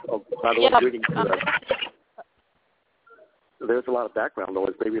concerned, by the way, greetings. There's a lot of background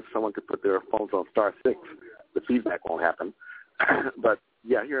noise. Maybe if someone could put their phones on *6, the feedback won't happen. But,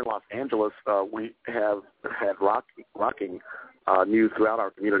 yeah, here in Los Angeles, we have had rocking news throughout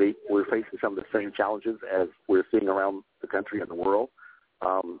our community. We're facing some of the same challenges as we're seeing around the country and the world.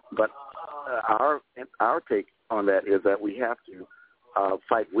 But our take on that is that we have to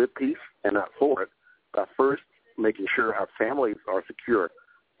fight with peace and not for it. First, making sure our families are secure,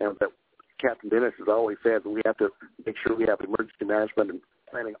 and that Captain Dennis has always said that we have to make sure we have emergency management and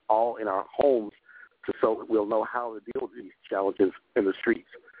planning all in our homes so that we'll know how to deal with these challenges in the streets.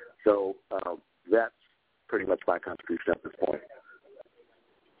 So that's pretty much my contribution at this point.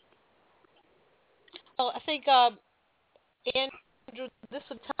 Well, I think, Andrew, this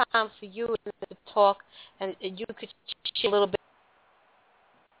is time for you to talk, and you could share a little bit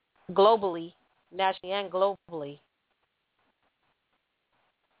globally, nationally and globally.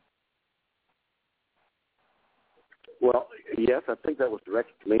 Well, yes, I think that was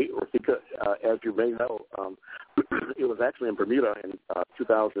directed to me, Rafika. As you may know, it was actually in Bermuda in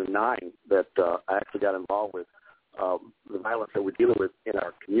 2009 that I actually got involved with the violence that we're dealing with in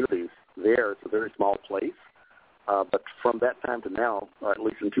our communities there. It's a very small place. But from that time to now, at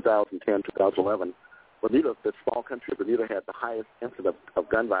least in 2010, 2011, Bermuda, the small country of Bermuda, had the highest incidence of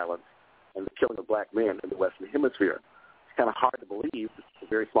gun violence and the killing of black men in the Western Hemisphere. It's kind of hard to believe. It's a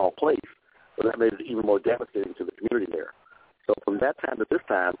very small place, but that made it even more devastating to the community there. So from that time to this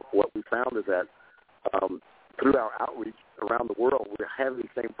time, what we found is that through our outreach around the world, we're having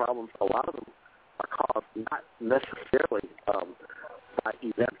these same problems. A lot of them are caused not necessarily by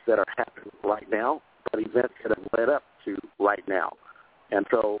events that are happening right now, but events that have led up to right now. And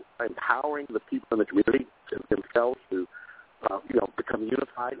so empowering the people in the community to themselves to become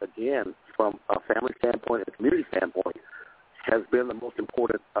unified again from a family standpoint and a community standpoint has been the most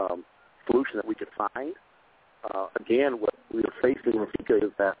important solution that we could find. Again, what we are facing, Rafika,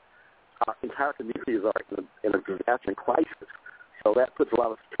 is that our entire communities are in a disaster and crisis. So that puts a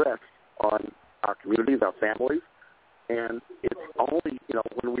lot of stress on our communities, our families, and it's only,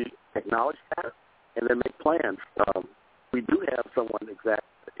 when we acknowledge that and then make plans. We do have someone, in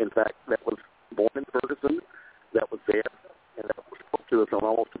fact, that was born in Ferguson, that was there, and that spoke to us on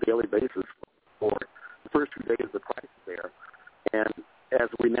almost a daily basis for the first 2 days of the crisis there. And as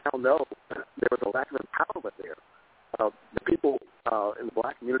we now know, there was a lack of empowerment there. The people in the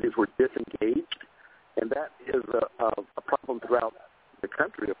black communities were disengaged, and that is a problem throughout the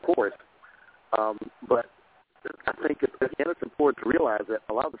country, of course. But I think, again, it's important to realize that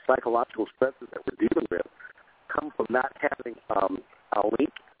a lot of the psychological stresses that we're dealing with come from not having a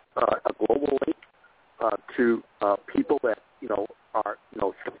link, a global link to people that, are,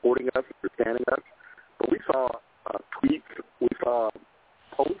 supporting us, understanding us. But we saw tweets, we saw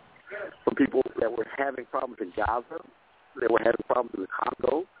posts from people that were having problems in Gaza, that were having problems in the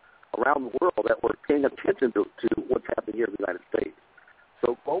Congo, around the world, that were paying attention to what's happening here in the United States.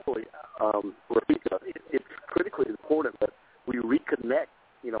 So globally, Rafika, it's critically important that we reconnect,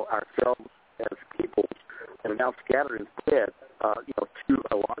 ourselves as people and are now scattered and spread, to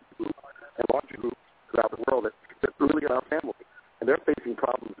a larger group throughout the world that's really our family. And they're facing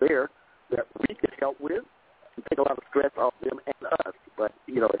problems there that we could help with and take a lot of stress off them and us. But,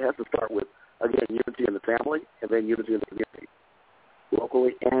 it has to start with, again, unity in the family and then unity in the community,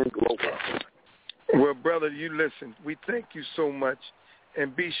 locally and globally. Well, brother, you listen. We thank you so much.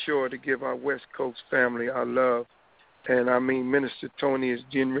 And be sure to give our West Coast family our love. And, Minister Tony is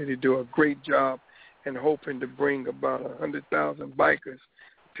getting ready to do a great job and hoping to bring about 100,000 bikers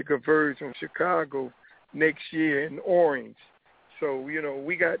to converge from Chicago next year in Orange. So,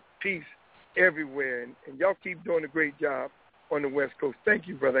 we got peace everywhere. And y'all keep doing a great job on the West Coast. Thank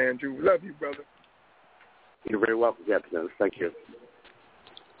you, Brother Andrew. Love you, brother. You're very welcome, Captain Dennis. Thank you.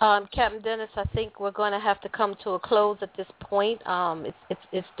 Captain Dennis, I think we're going to have to come to a close at this point.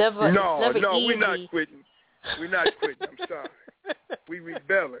 It's never easy. We're not quitting. We're not quitting. I'm sorry. We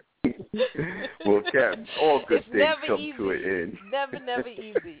rebelling. Well, Captain, all good things come easy. to an end. Never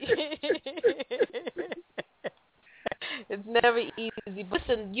easy. It's never easy. But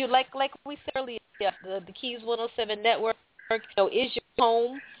listen, you like we said earlier, the Keys 107 network, is your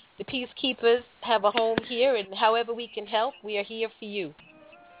home. The Peacekeepers have a home here, and however we can help, we are here for you.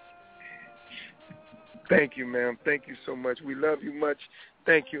 Thank you, ma'am. Thank you so much. We love you much.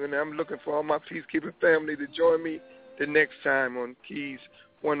 Thank you. And I'm looking for all my Peacekeeper family to join me the next time on Keys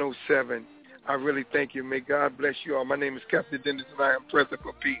 107. I really thank you. May God bless you all. My name is Captain Dennis, and I am present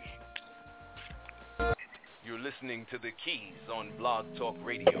for peace. You're listening to The Keys on Blog Talk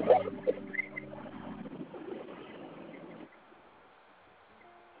Radio.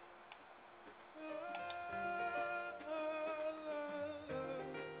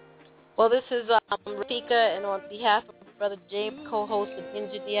 Well, this is Rafika, and on behalf of Brother James, co-host and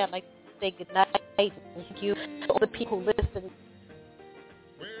engineer, I'd like to say good night and thank you to all the people who listen.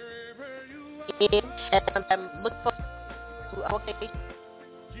 And I'm looking forward to our conversation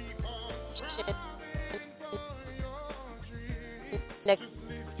next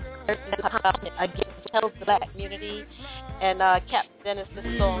Thursday. Again, tells the black community. And Captain Dennis, this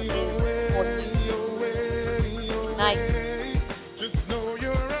song is for you. Good night.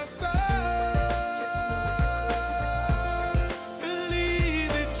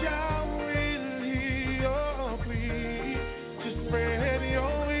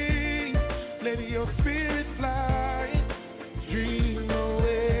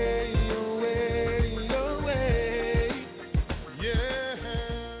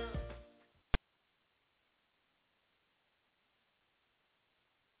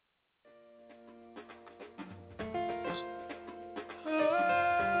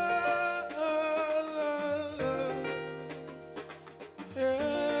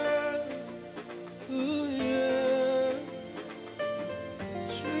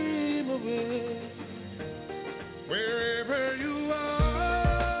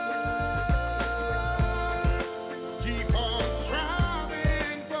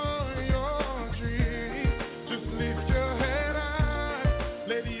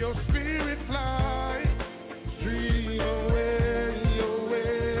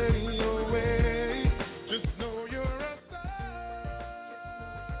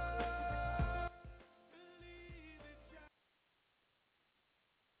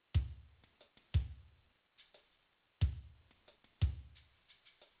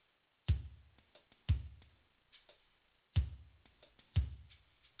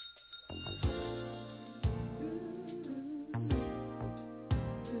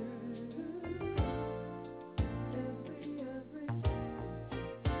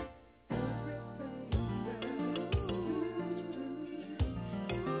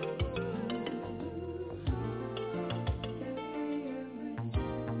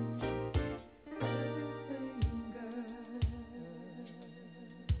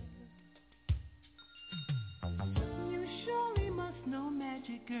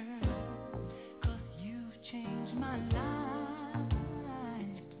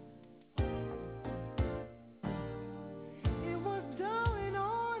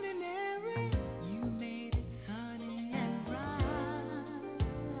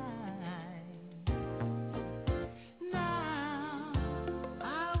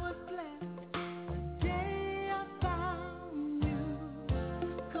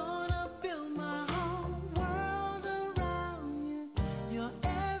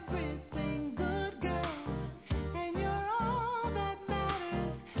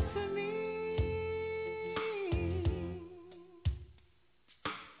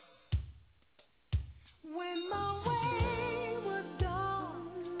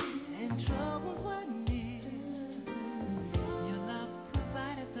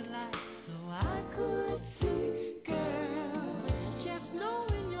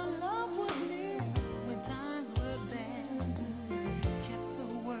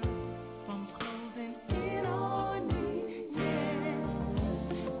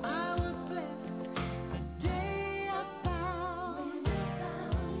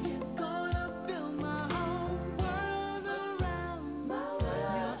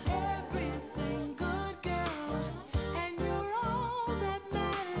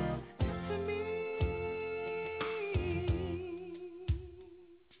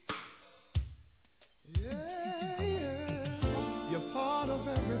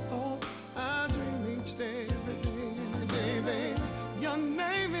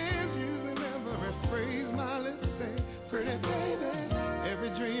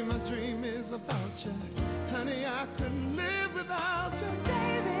 you. Honey, I couldn't live without you.